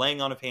baptisms, laying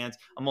on of hands.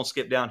 I'm going to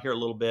skip down here a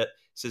little bit.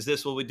 It says,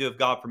 this will we do if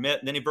God permit.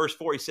 And then in verse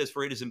 4, he says,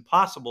 for it is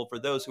impossible for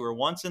those who are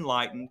once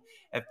enlightened,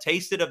 have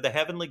tasted of the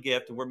heavenly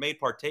gift, and were made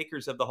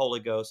partakers of the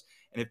Holy Ghost,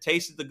 and have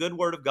tasted the good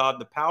word of God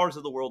and the powers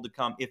of the world to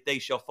come, if they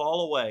shall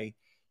fall away,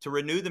 to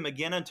renew them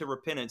again unto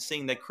repentance,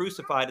 seeing they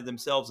crucified to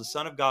themselves the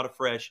Son of God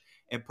afresh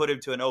and put him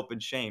to an open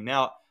shame.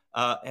 Now,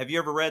 have you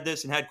ever read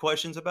this and had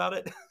questions about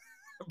it?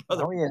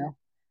 Oh, yeah.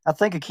 I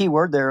think a key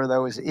word there,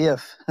 though, is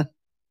if.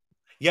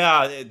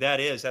 Yeah,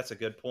 that's a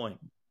good point.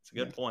 It's a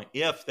good point.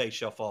 If they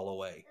shall fall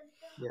away.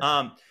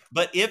 Yeah.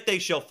 But if they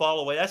shall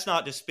fall away, that's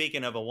not just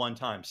speaking of a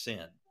one-time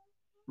sin.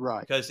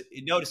 Right. Because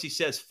notice he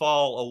says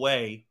fall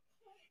away.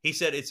 He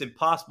said it's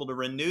impossible to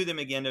renew them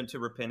again unto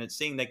repentance,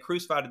 seeing they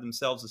crucified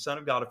themselves the Son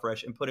of God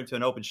afresh and put him to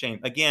an open shame.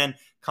 Again,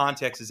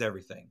 context is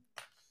everything.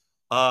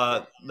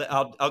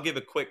 I'll give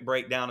a quick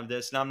breakdown of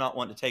this, and I'm not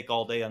wanting to take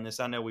all day on this.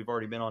 I know we've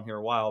already been on here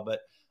a while,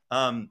 but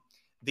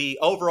the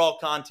overall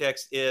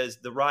context is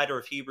the writer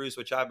of Hebrews,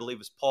 which I believe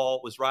is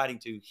Paul, was writing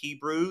to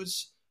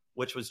Hebrews,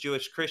 which was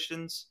Jewish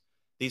Christians.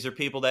 These are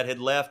people that had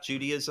left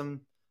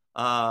Judaism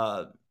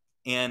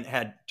and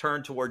had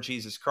turned toward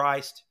Jesus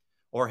Christ,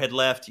 or had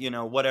left,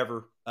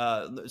 whatever.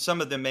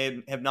 Some of them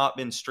may have not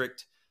been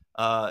strict,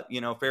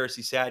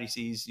 Pharisees,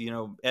 Sadducees,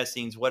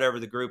 Essenes, whatever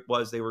the group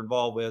was they were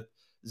involved with,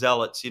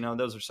 Zealots,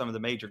 those are some of the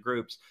major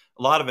groups.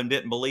 A lot of them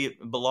didn't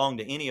belong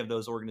to any of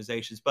those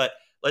organizations, but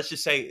let's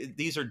just say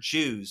these are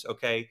Jews,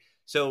 okay?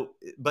 So,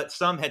 but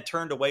some had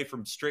turned away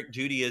from strict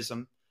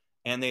Judaism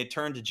and they had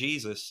turned to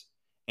Jesus,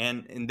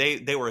 and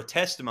they were a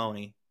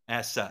testimony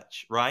as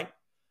such, right?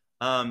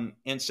 And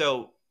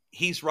so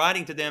he's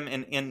writing to them,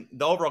 and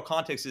the overall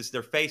context is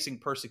they're facing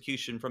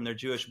persecution from their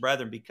Jewish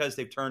brethren because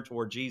they've turned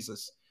toward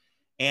Jesus,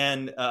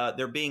 and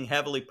they're being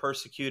heavily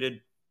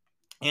persecuted.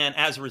 And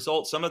as a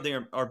result, some of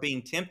them are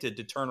being tempted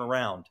to turn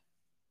around.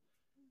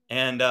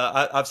 And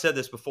I've said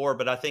this before,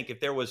 but I think if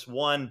there was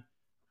one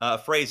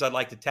phrase I'd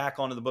like to tack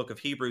onto the book of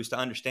Hebrews to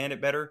understand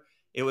it better,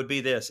 it would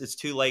be this: it's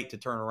too late to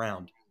turn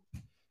around.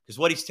 Because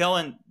what he's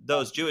telling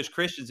those Jewish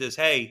Christians is,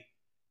 hey,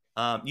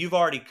 you've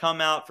already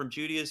come out from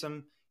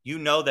Judaism. You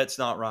know that's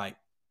not right.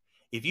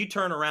 If you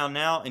turn around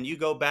now and you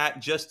go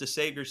back just to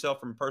save yourself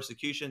from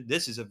persecution,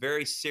 this is a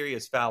very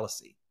serious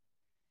fallacy.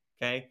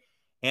 Okay?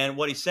 And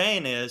what he's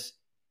saying is,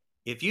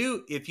 if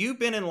you've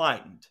been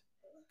enlightened,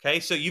 okay,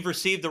 so you've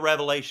received the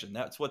revelation.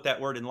 That's what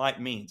that word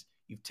enlightened means.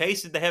 You've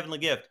tasted the heavenly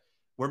gift.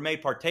 We're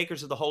made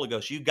partakers of the Holy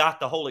Ghost. You got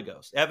the Holy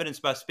Ghost,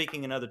 evidenced by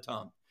speaking another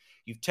tongue.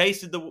 You've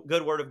tasted the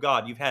good word of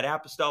God. You've had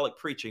apostolic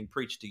preaching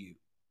preached to you,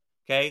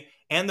 okay,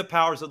 and the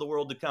powers of the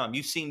world to come.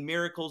 You've seen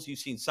miracles. You've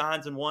seen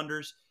signs and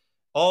wonders,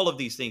 all of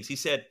these things. He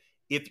said,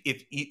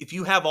 if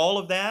you have all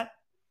of that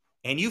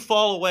and you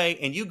fall away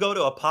and you go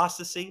to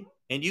apostasy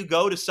and you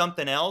go to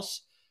something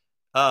else,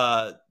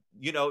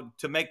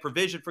 to make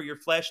provision for your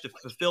flesh, to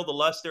fulfill the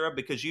lust thereof,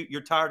 because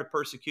you're tired of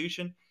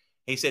persecution.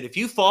 He said, if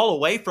you fall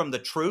away from the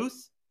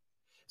truth,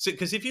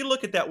 because if you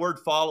look at that word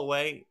fall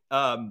away,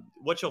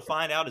 what you'll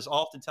find out is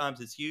oftentimes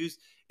it's used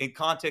in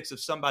context of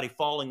somebody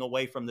falling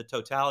away from the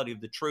totality of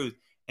the truth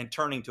and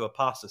turning to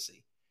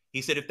apostasy.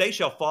 He said, if they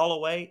shall fall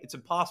away, it's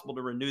impossible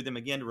to renew them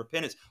again to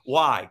repentance.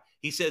 Why?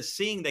 He says,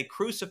 seeing they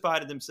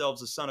crucified themselves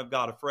the Son of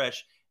God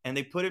afresh, and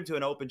they put him to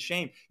an open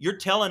shame. You're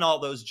telling all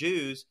those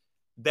Jews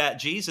that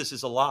Jesus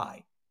is a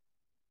lie.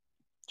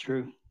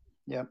 True.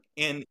 Yeah.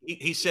 And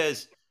he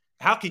says,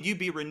 how could you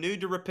be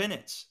renewed to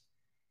repentance?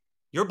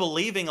 You're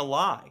believing a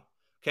lie.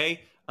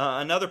 Okay.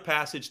 Another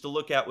passage to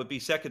look at would be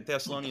 2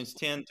 Thessalonians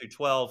 10 through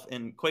 12.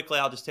 And quickly,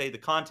 I'll just tell you the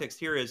context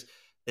here is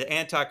the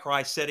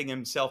Antichrist setting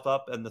himself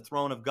up on the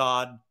throne of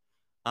God.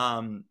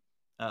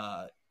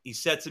 He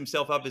sets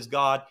himself up as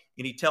God,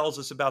 and he tells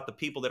us about the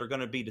people that are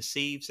going to be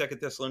deceived. 2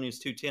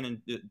 Thessalonians 2:10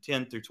 and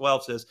 10 through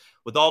 12 says,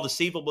 with all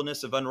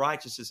deceivableness of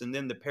unrighteousness in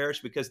them that perish,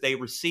 because they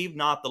receive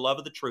not the love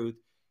of the truth,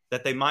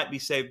 that they might be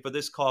saved. For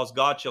this cause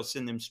God shall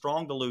send them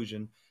strong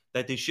delusion,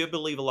 that they should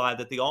believe a lie,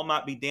 that they all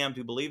might be damned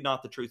who believe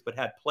not the truth, but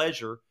had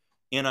pleasure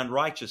in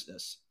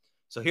unrighteousness.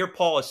 So here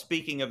Paul is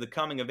speaking of the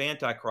coming of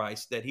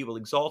Antichrist, that he will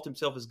exalt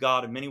himself as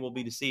God and many will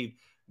be deceived.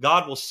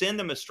 God will send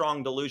them a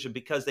strong delusion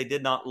because they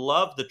did not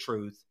love the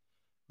truth,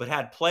 but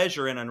had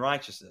pleasure in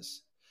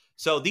unrighteousness.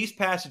 So these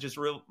passages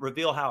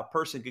reveal how a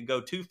person could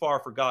go too far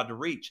for God to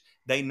reach.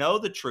 They know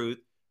the truth,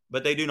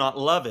 but they do not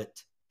love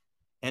it.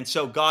 And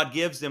so God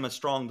gives them a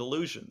strong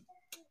delusion.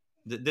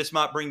 This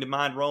might bring to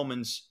mind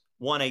Romans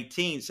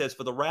 1:18. Says,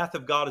 for the wrath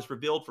of God is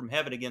revealed from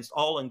heaven against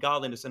all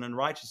ungodliness and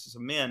unrighteousness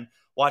of men,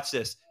 watch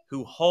this,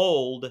 who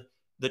hold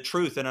the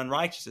truth in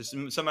unrighteousness.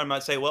 And somebody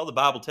might say, well, the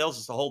Bible tells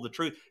us to hold the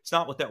truth. It's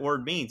not what that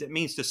word means. It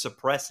means to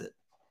suppress it.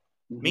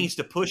 It means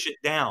to push it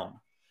down.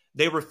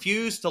 They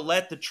refuse to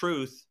let the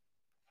truth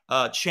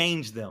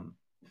change them.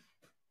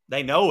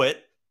 They know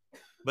it,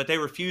 but they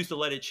refuse to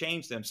let it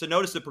change them. So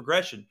notice the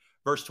progression.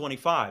 Verse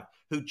 25,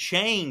 who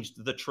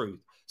changed the truth.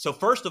 So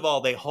first of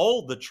all, they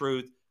hold the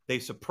truth. They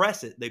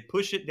suppress it. They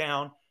push it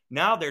down.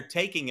 Now they're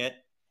taking it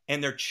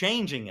and they're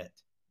changing it.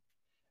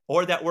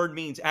 Or that word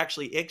means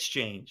actually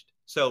exchanged.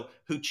 So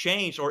who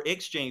changed or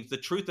exchanged the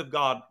truth of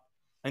God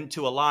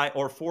into a lie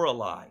or for a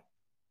lie,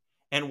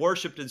 and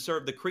worshiped and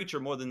served the creature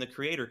more than the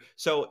creator.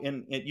 So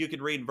you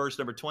could read in verse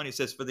number 20, it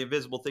says, for the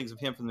invisible things of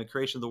him from the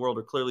creation of the world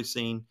are clearly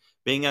seen,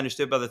 being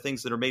understood by the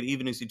things that are made,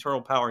 even his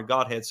eternal power and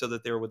Godhead, so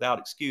that they're without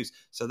excuse.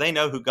 So they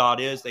know who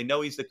God is. They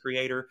know he's the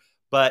creator,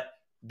 but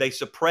they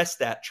suppress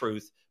that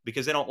truth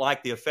because they don't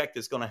like the effect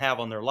it's going to have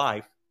on their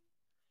life.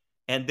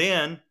 And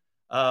then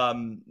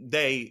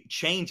they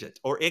change it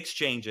or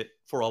exchange it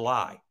for a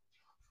lie.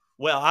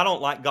 Well, I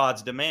don't like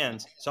God's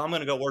demands, so I'm going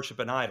to go worship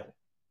an idol.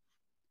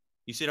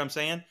 You see what I'm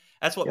saying?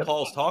 That's what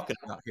Paul's talking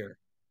about here.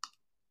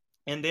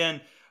 And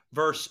then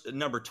verse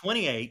number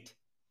 28,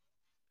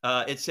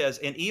 it says,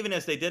 and even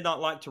as they did not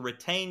like to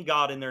retain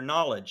God in their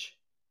knowledge,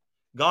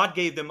 God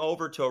gave them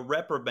over to a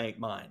reprobate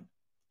mind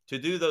to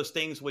do those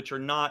things which are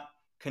not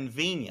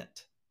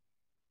convenient.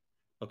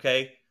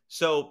 Okay.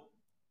 So,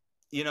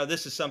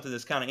 this is something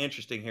that's kind of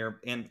interesting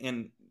here.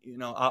 And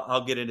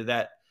I'll get into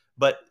that.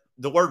 But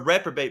the word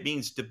reprobate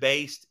means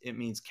debased. It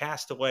means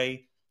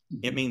castaway.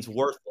 It means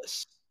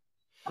worthless.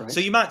 Right.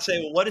 So you might say,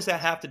 well, what does that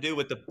have to do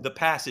with the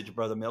passage,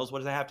 Brother Mills? What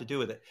does that have to do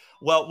with it?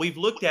 Well, we've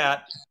looked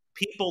at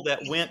people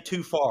that went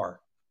too far.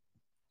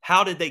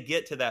 How did they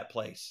get to that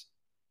place?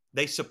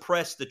 They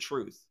suppress the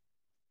truth.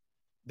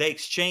 They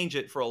exchange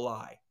it for a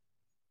lie.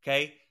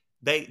 Okay.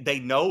 They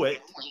know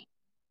it.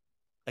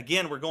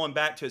 Again, we're going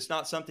back to, it's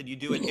not something you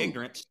do in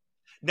ignorance.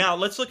 Now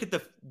let's look at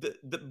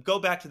go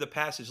back to the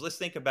passage. Let's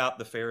think about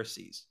the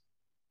Pharisees.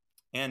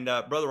 And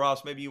Brother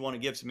Ross, maybe you want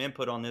to give some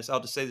input on this. I'll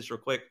just say this real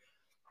quick.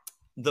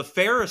 The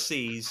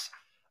Pharisees,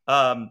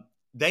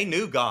 they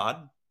knew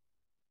God.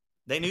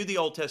 They knew the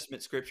Old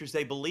Testament scriptures.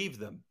 They believed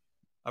them.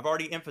 I've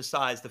already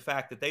emphasized the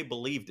fact that they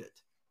believed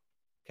it.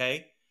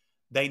 Okay?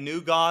 They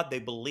knew God. They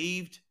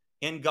believed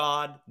in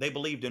God. They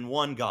believed in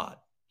one God.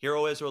 Hear,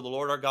 O Israel, the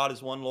Lord our God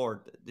is one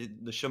Lord.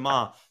 The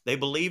Shema. They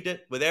believed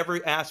it with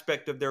every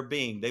aspect of their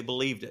being. They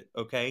believed it.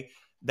 Okay?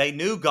 They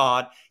knew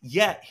God.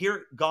 Yet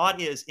here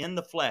God is in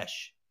the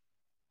flesh.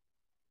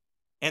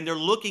 And they're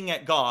looking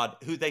at God,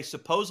 who they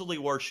supposedly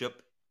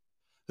worship,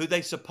 who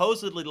they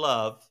supposedly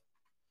love,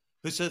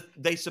 who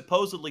they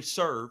supposedly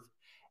serve,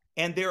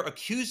 and they're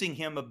accusing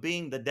him of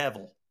being the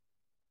devil.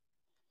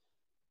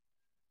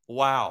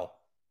 Wow.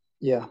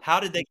 Yeah. How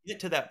did they get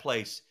to that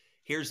place?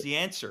 Here's the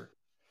answer.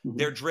 Mm-hmm.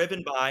 They're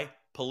driven by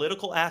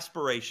political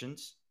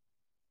aspirations,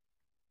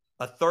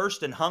 a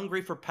thirst and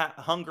hunger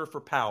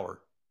for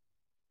power.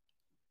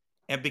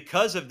 And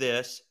because of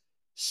this,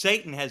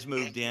 Satan has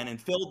moved in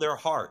and filled their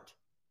heart.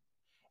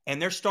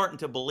 And they're starting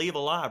to believe a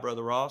lie,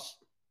 Brother Ross.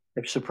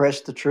 They've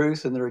suppressed the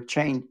truth and they're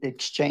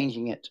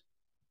exchanging it.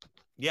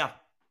 Yeah.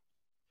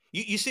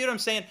 You see what I'm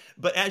saying?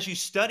 But as you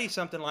study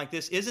something like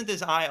this, isn't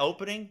this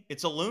eye-opening?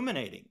 It's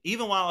illuminating.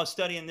 Even while I was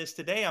studying this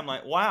today, I'm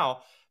like,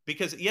 wow.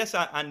 Because yes,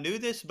 I knew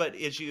this, but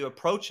as you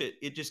approach it,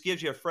 it just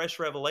gives you a fresh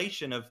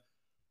revelation of,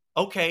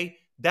 okay,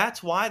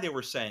 that's why they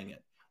were saying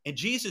it. And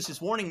Jesus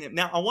is warning them.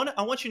 Now, I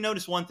want you to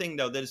notice one thing,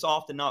 though, that is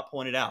often not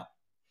pointed out.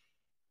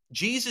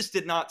 Jesus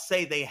did not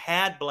say they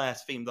had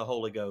blasphemed the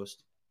Holy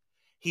Ghost.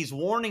 He's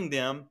warning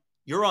them,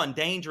 you're on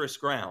dangerous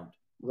ground.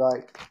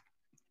 Right.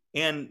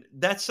 And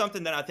that's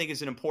something that I think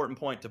is an important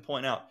point to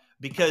point out,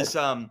 because,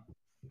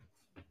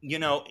 you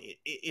know,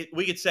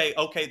 we could say,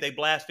 okay, they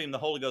blasphemed the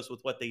Holy Ghost with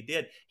what they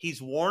did.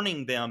 He's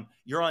warning them,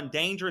 you're on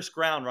dangerous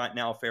ground right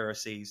now,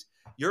 Pharisees.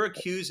 You're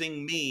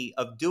accusing me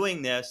of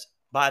doing this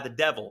by the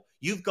devil.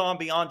 You've gone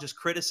beyond just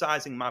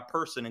criticizing my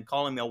person and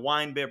calling me a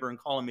winebibber and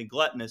calling me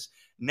gluttonous.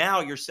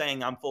 Now you're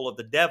saying I'm full of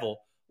the devil,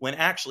 when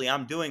actually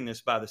I'm doing this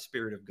by the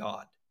Spirit of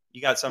God.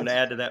 You got something to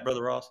add to that,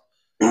 Brother Ross?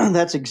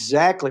 That's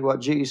exactly what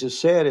Jesus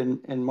said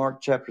in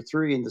Mark chapter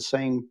 3, in the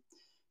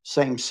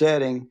same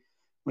setting,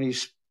 when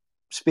he's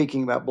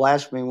speaking about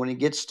blasphemy. When he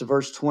gets to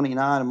verse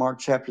 29 of Mark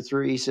chapter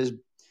 3, he says,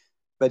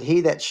 but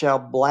he that shall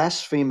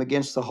blaspheme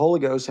against the Holy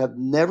Ghost hath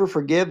never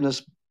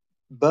forgiveness,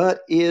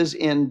 but is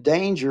in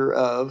danger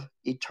of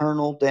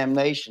eternal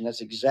damnation.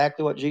 That's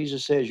exactly what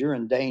Jesus says. You're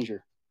in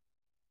danger.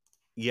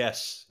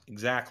 Yes,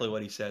 exactly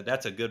what he said.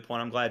 That's a good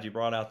point. I'm glad you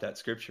brought out that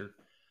scripture.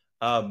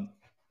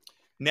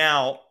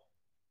 Now,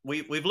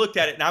 we've looked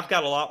at it, and I've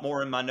got a lot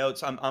more in my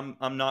notes. I'm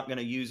not going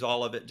to use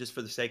all of it just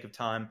for the sake of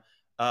time.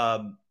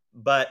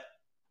 But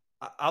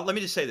let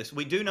me just say this: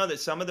 we do know that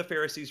some of the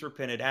Pharisees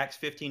repented. Acts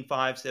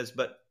 15:5 says,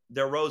 "But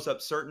there rose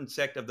up certain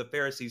sect of the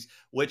Pharisees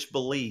which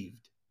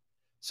believed."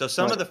 So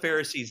some of the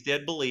Pharisees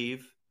did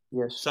believe.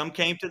 Yes. Some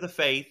came to the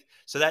faith.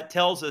 So that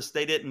tells us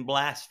they didn't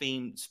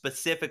blaspheme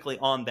specifically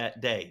on that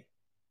day.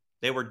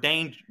 They were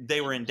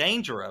in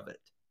danger of it.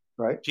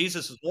 Right.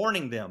 Jesus is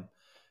warning them.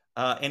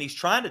 And he's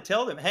trying to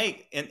tell them,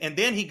 hey, and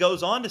then he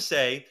goes on to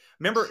say,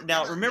 remember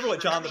what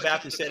John the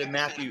Baptist said in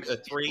Matthew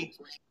 3?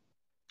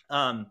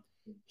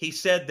 He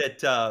said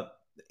that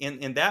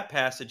in that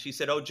passage, he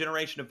said, "Oh,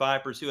 generation of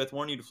vipers, who hath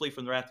warned you to flee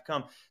from the wrath to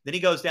come." Then he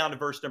goes down to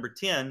verse number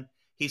 10.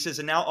 He says,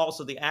 "And now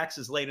also the axe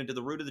is laid into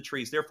the root of the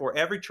trees. Therefore,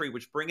 every tree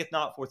which bringeth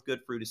not forth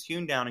good fruit is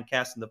hewn down and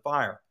cast in the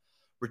fire."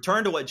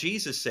 Return to what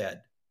Jesus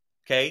said.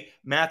 Okay,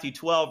 Matthew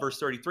 12, verse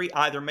 33,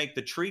 either make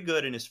the tree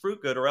good and his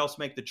fruit good, or else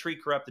make the tree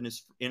corrupt and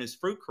his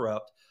fruit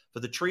corrupt. For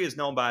the tree is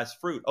known by its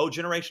fruit. O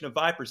generation of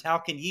vipers, how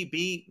can ye,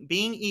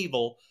 being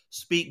evil,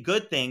 speak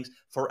good things?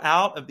 For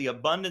out of the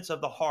abundance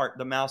of the heart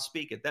the mouth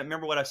speaketh. That,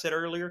 remember what I said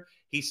earlier?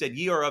 He said,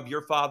 ye are of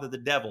your father the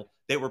devil.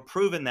 They were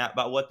proving that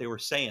by what they were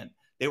saying.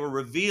 They were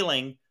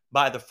revealing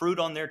by the fruit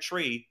on their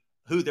tree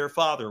who their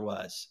father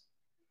was.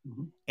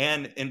 Mm-hmm.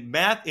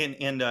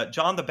 And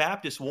John the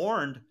Baptist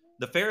warned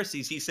the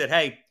Pharisees. He said,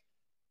 hey,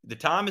 the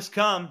time has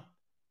come.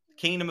 The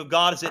kingdom of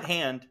God is at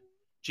hand.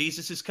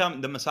 Jesus is coming.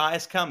 The Messiah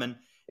is coming.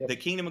 Yep. The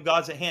kingdom of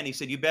God's at hand. He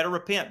said, you better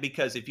repent,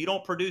 because if you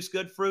don't produce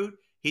good fruit,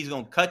 he's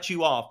going to cut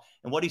you off.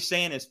 And what he's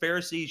saying is,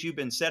 Pharisees, you've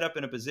been set up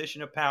in a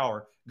position of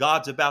power.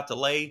 God's about to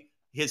lay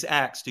his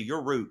axe to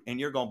your root, and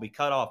you're going to be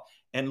cut off.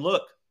 And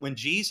look, when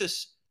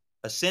Jesus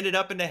ascended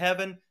up into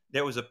heaven,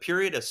 there was a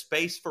period of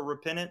space for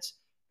repentance.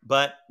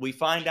 But we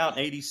find out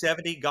in AD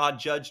 70, God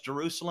judged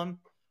Jerusalem.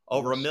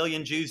 Over 1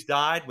 million Jews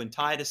died when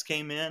Titus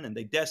came in, and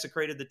they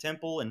desecrated the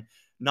temple, and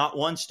not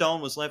one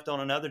stone was left on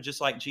another, just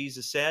like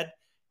Jesus said.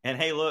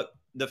 And hey, look,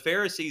 the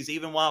Pharisees,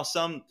 even while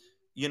some,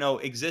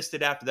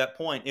 existed after that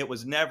point, it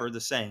was never the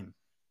same.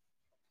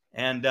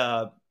 And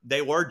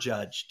they were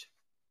judged.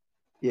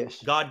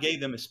 Yes. God gave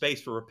them a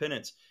space for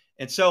repentance.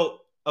 And so,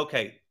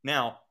 okay,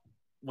 now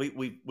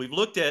we've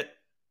looked at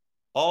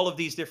all of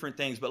these different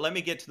things, but let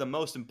me get to the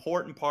most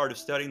important part of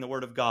studying the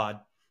Word of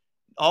God.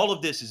 All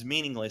of this is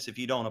meaningless if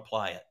you don't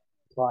apply it.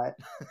 Apply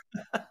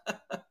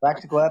it.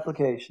 Practical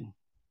application.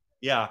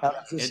 Yeah. How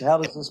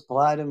does this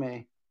apply to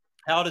me?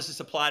 How does this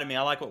apply to me?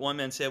 I like what one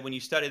man said: when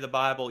you study the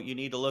Bible, you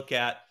need to look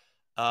at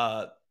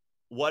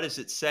what does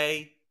it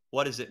say,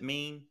 what does it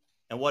mean,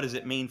 and what does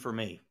it mean for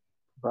me?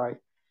 Right.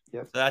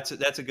 Yep. So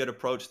that's a good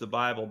approach to the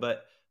Bible.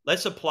 But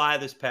let's apply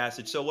this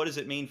passage. So what does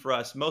it mean for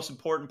us? Most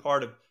important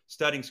part of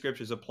studying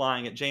Scripture is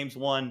applying it. James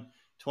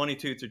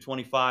 1:22 through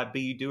 25,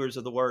 be ye doers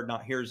of the word,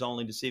 not hearers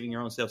only, deceiving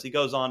your own selves. He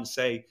goes on to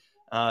say,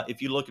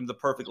 if you look into the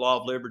perfect law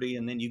of liberty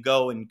and then you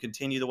go and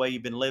continue the way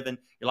you've been living,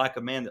 you're like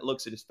a man that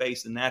looks at his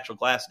face. The natural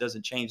glass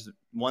doesn't change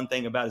one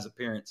thing about his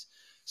appearance.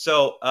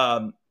 So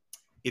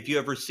if you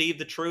have received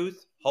the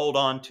truth, hold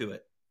on to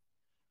it.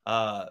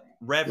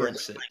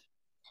 Reverence it.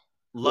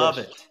 Love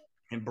it.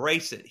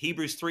 Embrace it.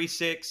 Hebrews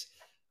 3:6,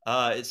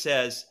 it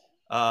says,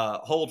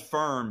 hold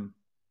firm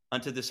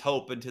unto this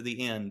hope unto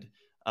the end.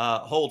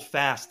 Hold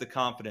fast the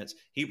confidence.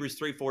 Hebrews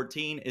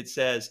 3:14, it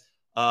says,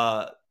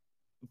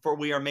 for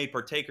we are made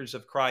partakers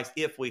of Christ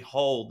if we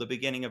hold the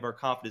beginning of our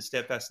confidence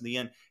steadfast in the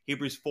end.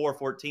 Hebrews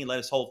 4:14, let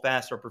us hold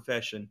fast our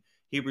profession.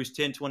 Hebrews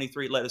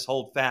 10:23, let us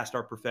hold fast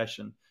our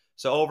profession.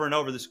 So over and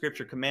over, the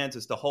Scripture commands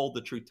us to hold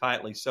the truth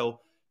tightly. So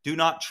do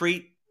not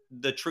treat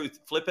the truth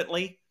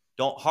flippantly.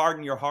 Don't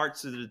harden your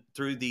hearts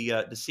through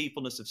the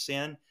deceitfulness of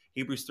sin.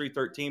 Hebrews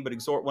 3:13, but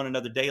exhort one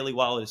another daily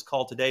while it is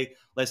called today,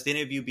 lest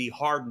any of you be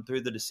hardened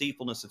through the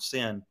deceitfulness of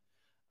sin.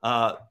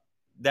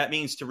 That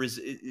means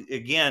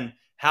again,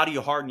 how do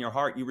you harden your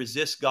heart? You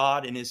resist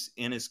God in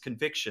his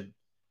conviction.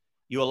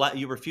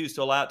 You refuse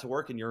to allow it to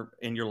work in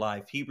your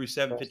life. Hebrews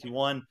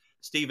 7:51,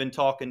 Stephen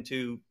talking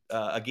to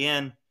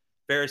again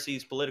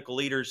Pharisees, political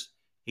leaders.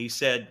 He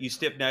said, you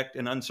stiff-necked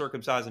and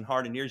uncircumcised in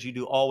heart and ears, you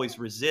do always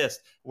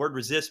resist. The word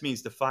resist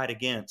means to fight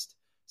against.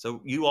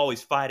 So you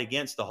always fight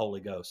against the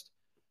Holy Ghost.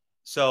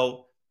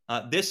 So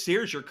this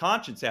sears your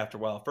conscience after a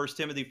while. 1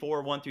 Timothy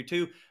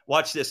 4:1-2.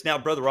 Watch this. Now,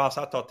 Brother Ross,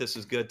 I thought this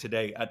was good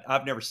today.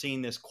 I've never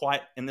seen this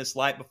quite in this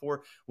light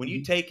before. When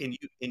you take and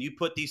you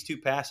put these two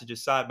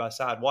passages side by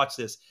side, watch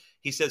this.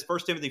 He says,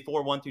 1 Timothy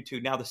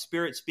 4:1-2, now the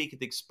Spirit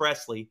speaketh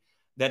expressly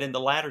that in the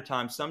latter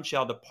time some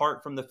shall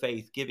depart from the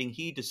faith, giving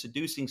heed to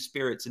seducing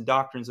spirits and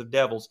doctrines of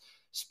devils,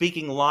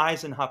 speaking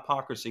lies and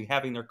hypocrisy,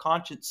 having their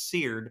conscience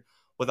seared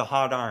with a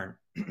hot iron.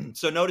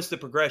 So notice the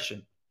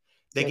progression.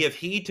 They give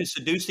heed to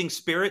seducing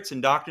spirits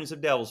and doctrines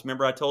of devils.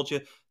 Remember, I told you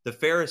the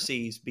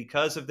Pharisees,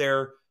 because of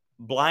their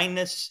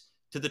blindness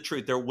to the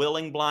truth, their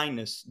willing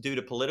blindness due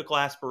to political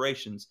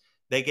aspirations,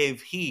 they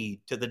gave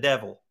heed to the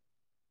devil.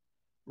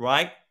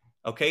 Right?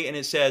 Okay. And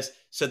it says,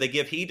 so they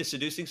give heed to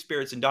seducing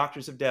spirits and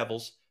doctrines of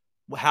devils.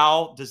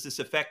 How does this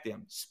affect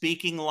them?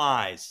 Speaking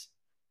lies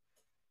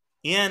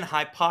in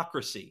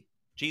hypocrisy.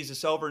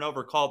 Jesus over and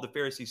over called the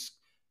Pharisees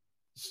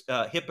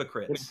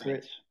hypocrites.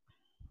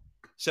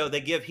 So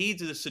they give heed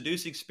to the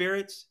seducing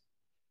spirits,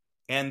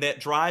 and that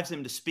drives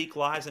them to speak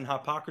lies and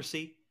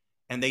hypocrisy.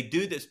 And they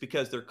do this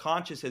because their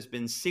conscience has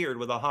been seared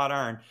with a hot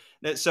iron.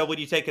 So when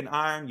you take an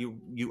iron,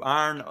 you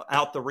iron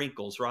out the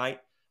wrinkles, right?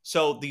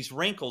 So these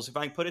wrinkles, if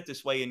I can put it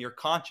this way, in your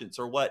conscience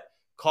are what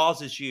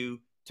causes you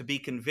to be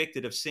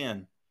convicted of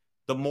sin.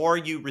 The more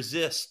you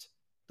resist,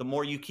 the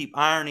more you keep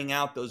ironing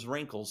out those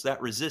wrinkles,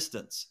 that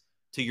resistance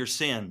to your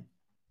sin.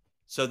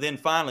 So then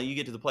finally you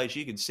get to the place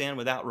you can sin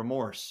without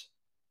remorse.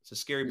 It's a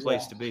scary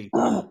place to be.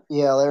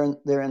 Yeah,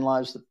 therein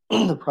lies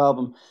the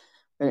problem.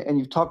 And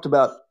you've talked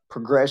about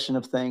progression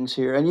of things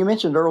here. And you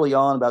mentioned early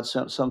on about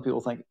some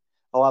people think,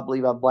 oh, I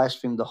believe I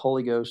blasphemed the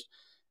Holy Ghost.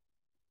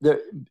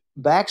 The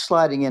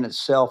backsliding in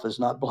itself is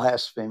not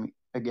blasphemy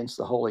against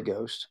the Holy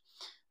Ghost.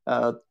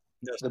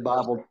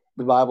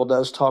 The Bible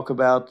does talk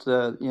about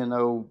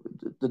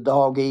the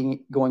dog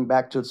going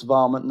back to its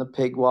vomit and the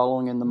pig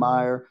wallowing in the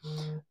mire.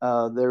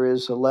 There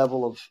is a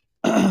level of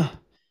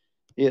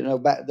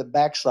the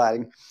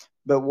backsliding.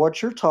 But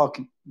what you're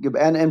talking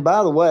about, and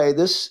by the way,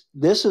 this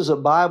is a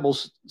Bible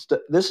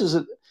this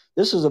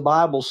is a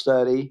Bible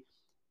study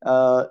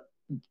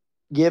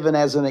given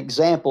as an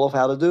example of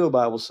how to do a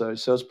Bible study.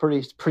 So it's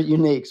pretty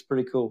unique. It's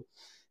pretty cool.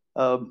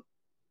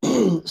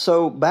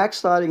 So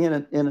backsliding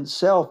in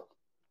itself,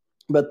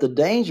 but the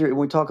danger, when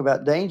we talk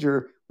about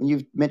danger, when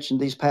you've mentioned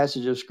these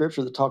passages of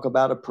Scripture that talk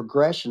about a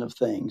progression of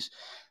things,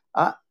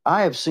 I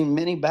have seen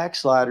many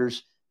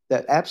backsliders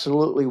that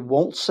absolutely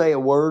won't say a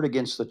word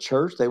against the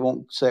church. They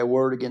won't say a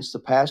word against the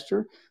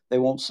pastor. They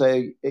won't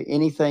say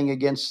anything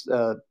against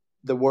the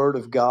word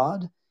of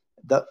God.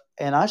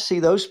 And I see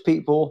those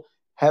people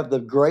have the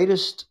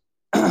greatest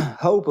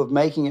hope of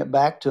making it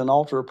back to an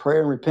altar of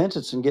prayer and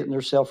repentance and getting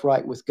themselves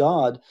right with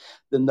God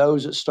than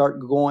those that start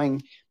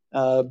going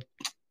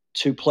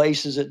to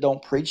places that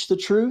don't preach the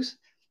truth.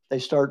 They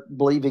start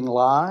believing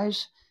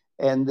lies,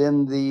 and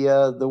then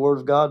the word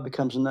of God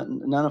becomes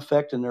none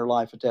effect in their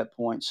life at that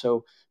point.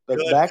 So, but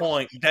good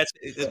point.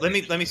 Let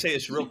me say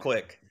this real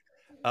quick,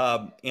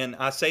 and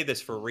I say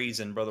this for a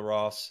reason, Brother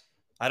Ross.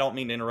 I don't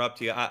mean to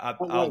interrupt you.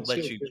 I'll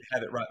let you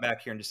have it right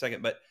back here in just a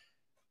second. But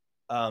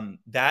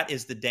that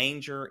is the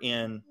danger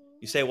in,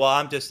 you say, well,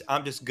 I'm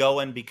just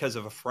going because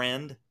of a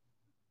friend,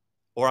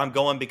 or I'm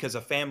going because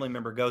a family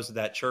member goes to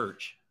that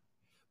church.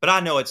 But I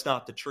know it's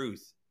not the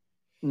truth.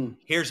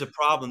 Here's the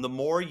problem. The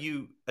more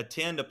you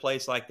attend a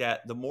place like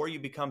that, the more you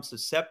become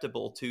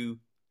susceptible to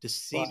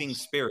deceiving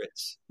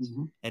spirits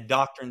and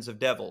doctrines of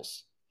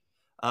devils.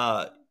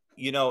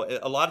 you know,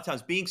 a lot of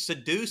times being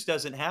seduced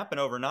doesn't happen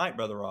overnight,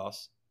 Brother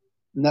Ross.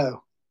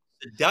 No.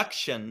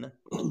 Seduction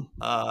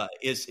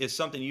is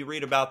something you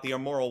read about the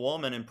immoral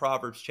woman in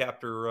Proverbs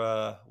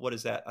chapter, what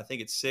is that? I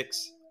think it's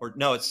 6, or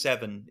no, it's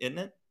 7, isn't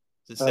it?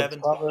 Is it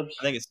 7? Proverbs.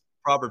 I think it's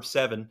Proverbs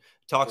 7.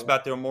 Talks Yeah.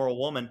 about the immoral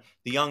woman.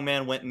 The young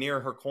man went near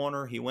her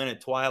corner. He went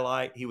at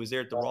twilight. He was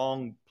there at the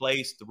wrong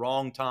place, the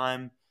wrong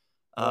time.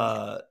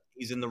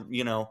 He's in the,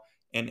 you know,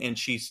 and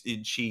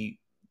she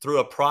through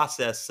a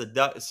process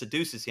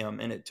seduces him,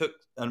 and it took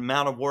an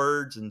amount of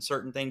words and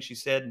certain things she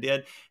said and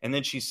did, and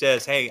then she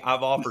says, "Hey,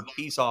 I've offered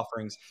peace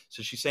offerings,"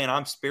 so she's saying,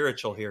 "I'm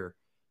spiritual here,"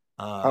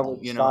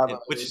 you know,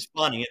 which is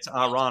funny. It's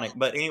ironic,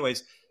 but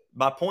anyways,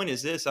 my point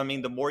is this: I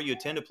mean, the more you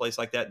attend a place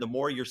like that, the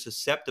more you're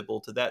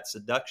susceptible to that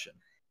seduction.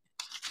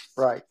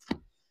 Right.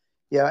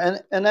 Yeah,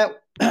 and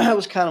that that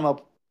was kind of my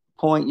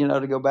point, you know,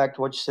 to go back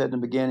to what you said in the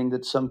beginning,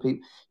 that some people,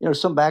 you know,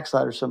 some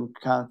backsliders, some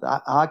kind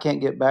of, I can't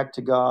get back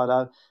to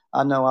God.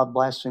 I know I've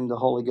blasphemed the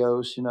Holy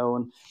Ghost, you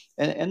know,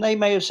 and they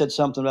may have said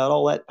something about,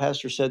 oh, that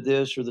pastor said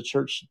this, or the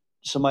church,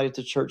 somebody at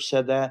the church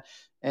said that,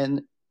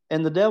 and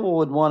the devil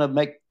would want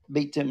to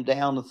beat them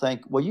down to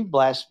think, well, you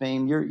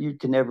blasphemed, you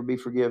can never be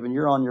forgiven,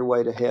 you're on your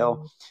way to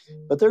hell.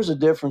 But there's a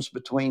difference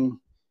between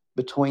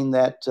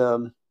that.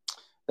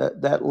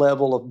 That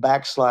level of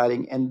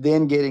backsliding and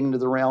then getting into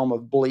the realm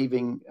of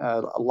believing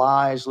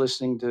lies,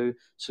 listening to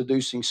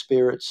seducing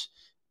spirits.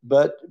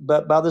 But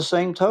by the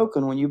same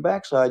token, when you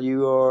backslide,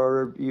 you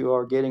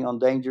are getting on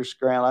dangerous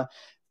ground.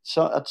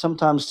 I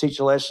sometimes teach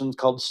a lesson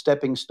called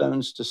stepping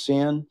stones to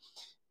sin.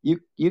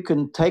 You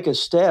can take a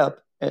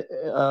step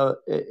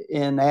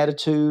in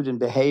attitude and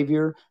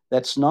behavior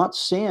that's not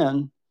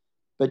sin,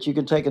 but you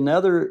can hit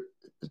another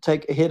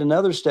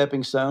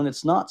stepping stone.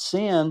 It's not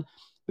sin,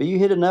 but you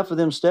hit enough of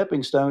them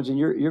stepping stones, and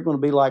you're going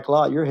to be like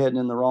Lot. You're heading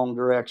in the wrong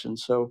direction.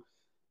 So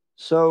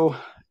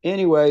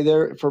anyway,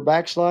 there for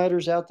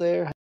backsliders out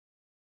there.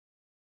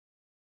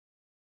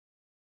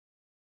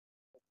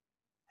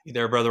 You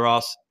there, Brother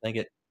Ross? I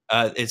think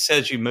it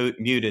says you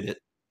muted it,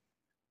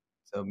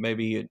 so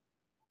maybe you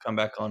come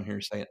back on here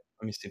and say it.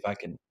 Let me see if I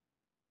can.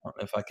 I don't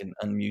know if I can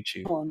unmute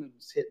you.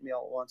 It's hitting me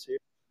all at once here.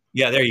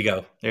 Yeah, there you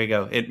go. There you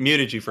go. It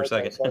muted you for a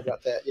second. Sorry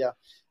about that. Yeah,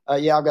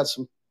 yeah, I've got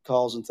some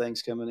calls and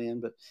things coming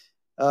in,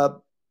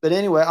 but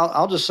anyway,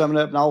 I'll just sum it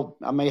up, and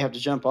I may have to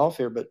jump off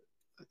here, but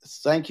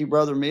thank you,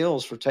 Brother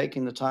Mills, for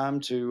taking the time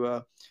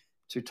to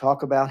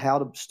talk about how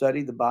to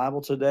study the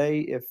Bible today.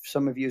 If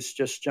some of you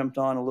just jumped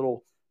on a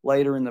little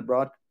later in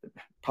the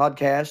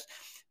podcast,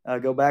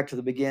 go back to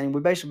the beginning.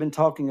 We've basically been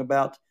talking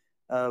about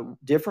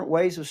different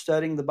ways of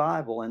studying the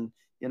Bible, and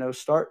you know,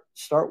 start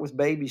with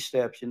baby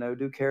steps. You know,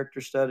 do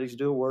character studies,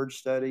 do word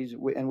studies,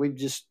 and we've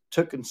just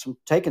taken some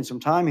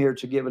time here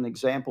to give an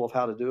example of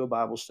how to do a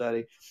Bible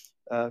study,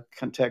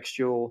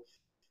 contextual,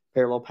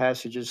 parallel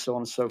passages, so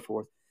on and so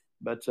forth.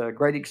 But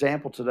great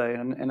example today,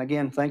 and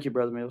again, thank you,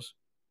 Brother Mills.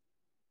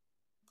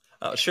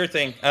 Sure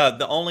thing.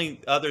 The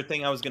only other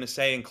thing I was going to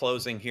say in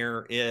closing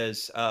here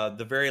is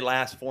the very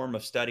last form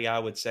of study I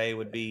would say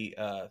would be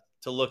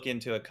to look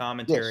into a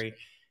commentary. Yes.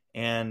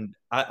 And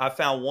I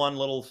found one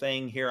little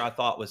thing here I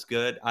thought was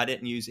good. I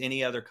didn't use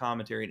any other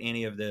commentary in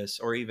any of this,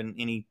 or even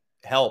any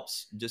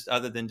helps, just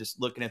other than just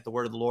looking at the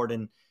Word of the Lord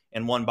and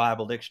one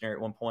Bible dictionary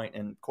at one point,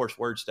 and of course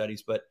word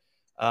studies. But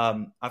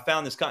I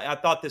found this. I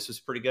thought this was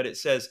pretty good. It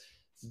says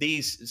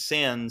these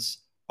sins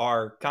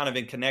are kind of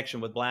in connection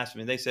with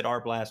blasphemy. They said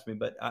are blasphemy,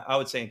 but I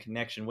would say in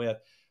connection with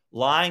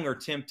lying or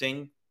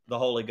tempting the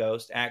Holy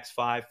Ghost. Acts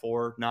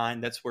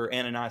 5:4-9. That's where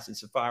Ananias and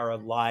Sapphira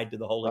lied to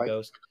the Holy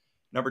Ghost.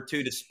 Number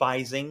 2,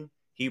 despising,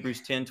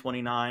 Hebrews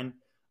 10:29.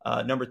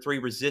 Number 3,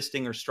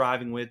 resisting or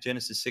striving with,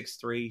 Genesis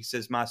 6:3. He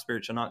says, my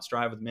spirit shall not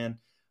strive with men.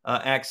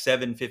 Acts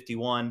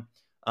 7:51.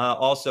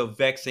 Also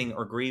vexing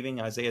or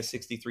grieving, Isaiah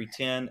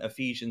 63:10,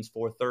 Ephesians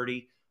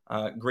 4:30.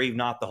 Grieve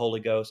not the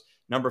Holy Ghost.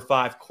 Number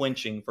 5,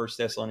 quenching, 1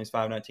 Thessalonians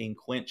 5:19,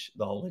 quench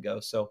the Holy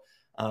Ghost. So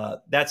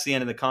that's the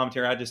end of the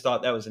commentary. I just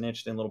thought that was an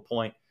interesting little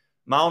point.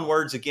 My own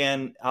words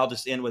again, I'll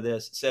just end with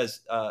this. It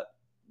says,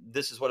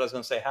 this is what I was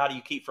going to say. How do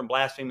you keep from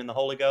blaspheming the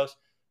Holy Ghost?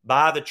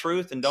 Buy the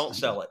truth and don't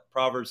sell it.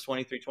 Proverbs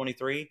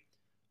 23:23.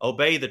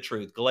 Obey the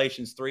truth.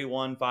 Galatians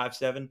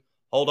 3:1-5-7.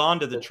 Hold on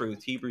to the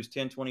truth. Hebrews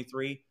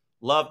 10:23.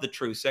 Love the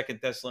truth. 2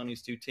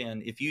 Thessalonians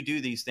 2:10. If you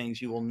do these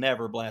things, you will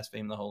never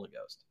blaspheme the Holy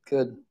Ghost.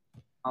 Good.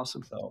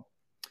 Awesome. So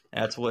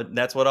that's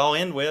what I'll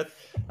end with.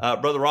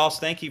 Brother Ross,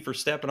 thank you for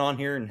stepping on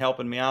here and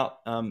helping me out.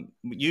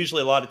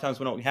 Usually a lot of times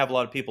we don't have a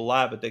lot of people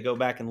live, but they go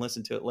back and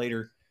listen to it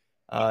later.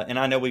 And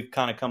I know we've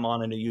kind of come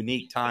on in a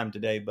unique time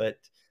today, but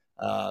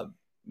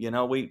you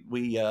know,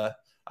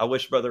 I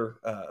wish Brother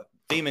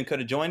Beeman could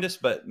have joined us,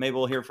 but maybe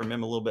we'll hear from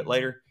him a little bit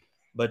later.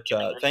 But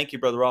thank you,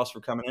 Brother Ross,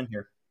 for coming in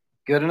here.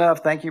 Good enough.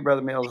 Thank you,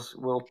 Brother Mills.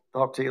 We'll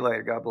talk to you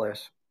later. God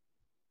bless.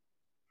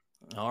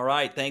 All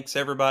right. Thanks,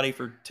 everybody,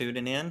 for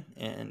tuning in,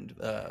 and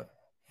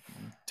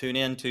tune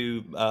in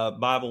to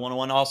Bible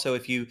 101. Also,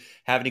 if you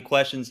have any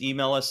questions,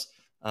 email us.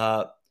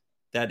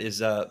 That is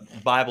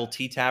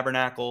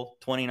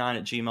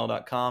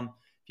BibleTtabernacle29@gmail.com.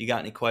 If you got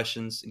any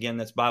questions. Again,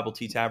 that's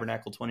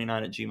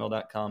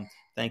BibleTTabernacle29@gmail.com.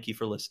 Thank you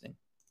for listening.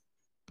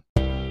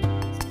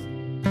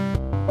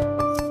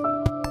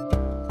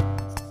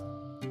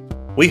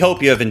 We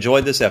hope you have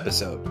enjoyed this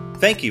episode.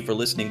 Thank you for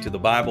listening to the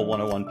Bible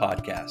 101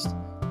 podcast.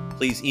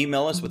 Please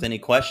email us with any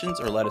questions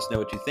or let us know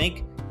what you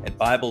think at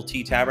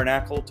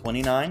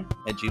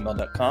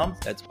BibleTTabernacle29@gmail.com.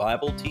 That's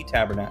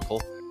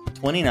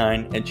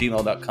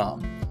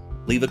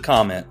BibleTTabernacle29@gmail.com. Leave a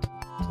comment.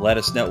 Let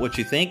us know what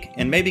you think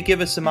and maybe give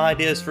us some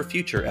ideas for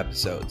future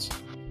episodes.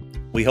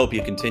 We hope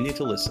you continue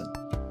to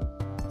listen.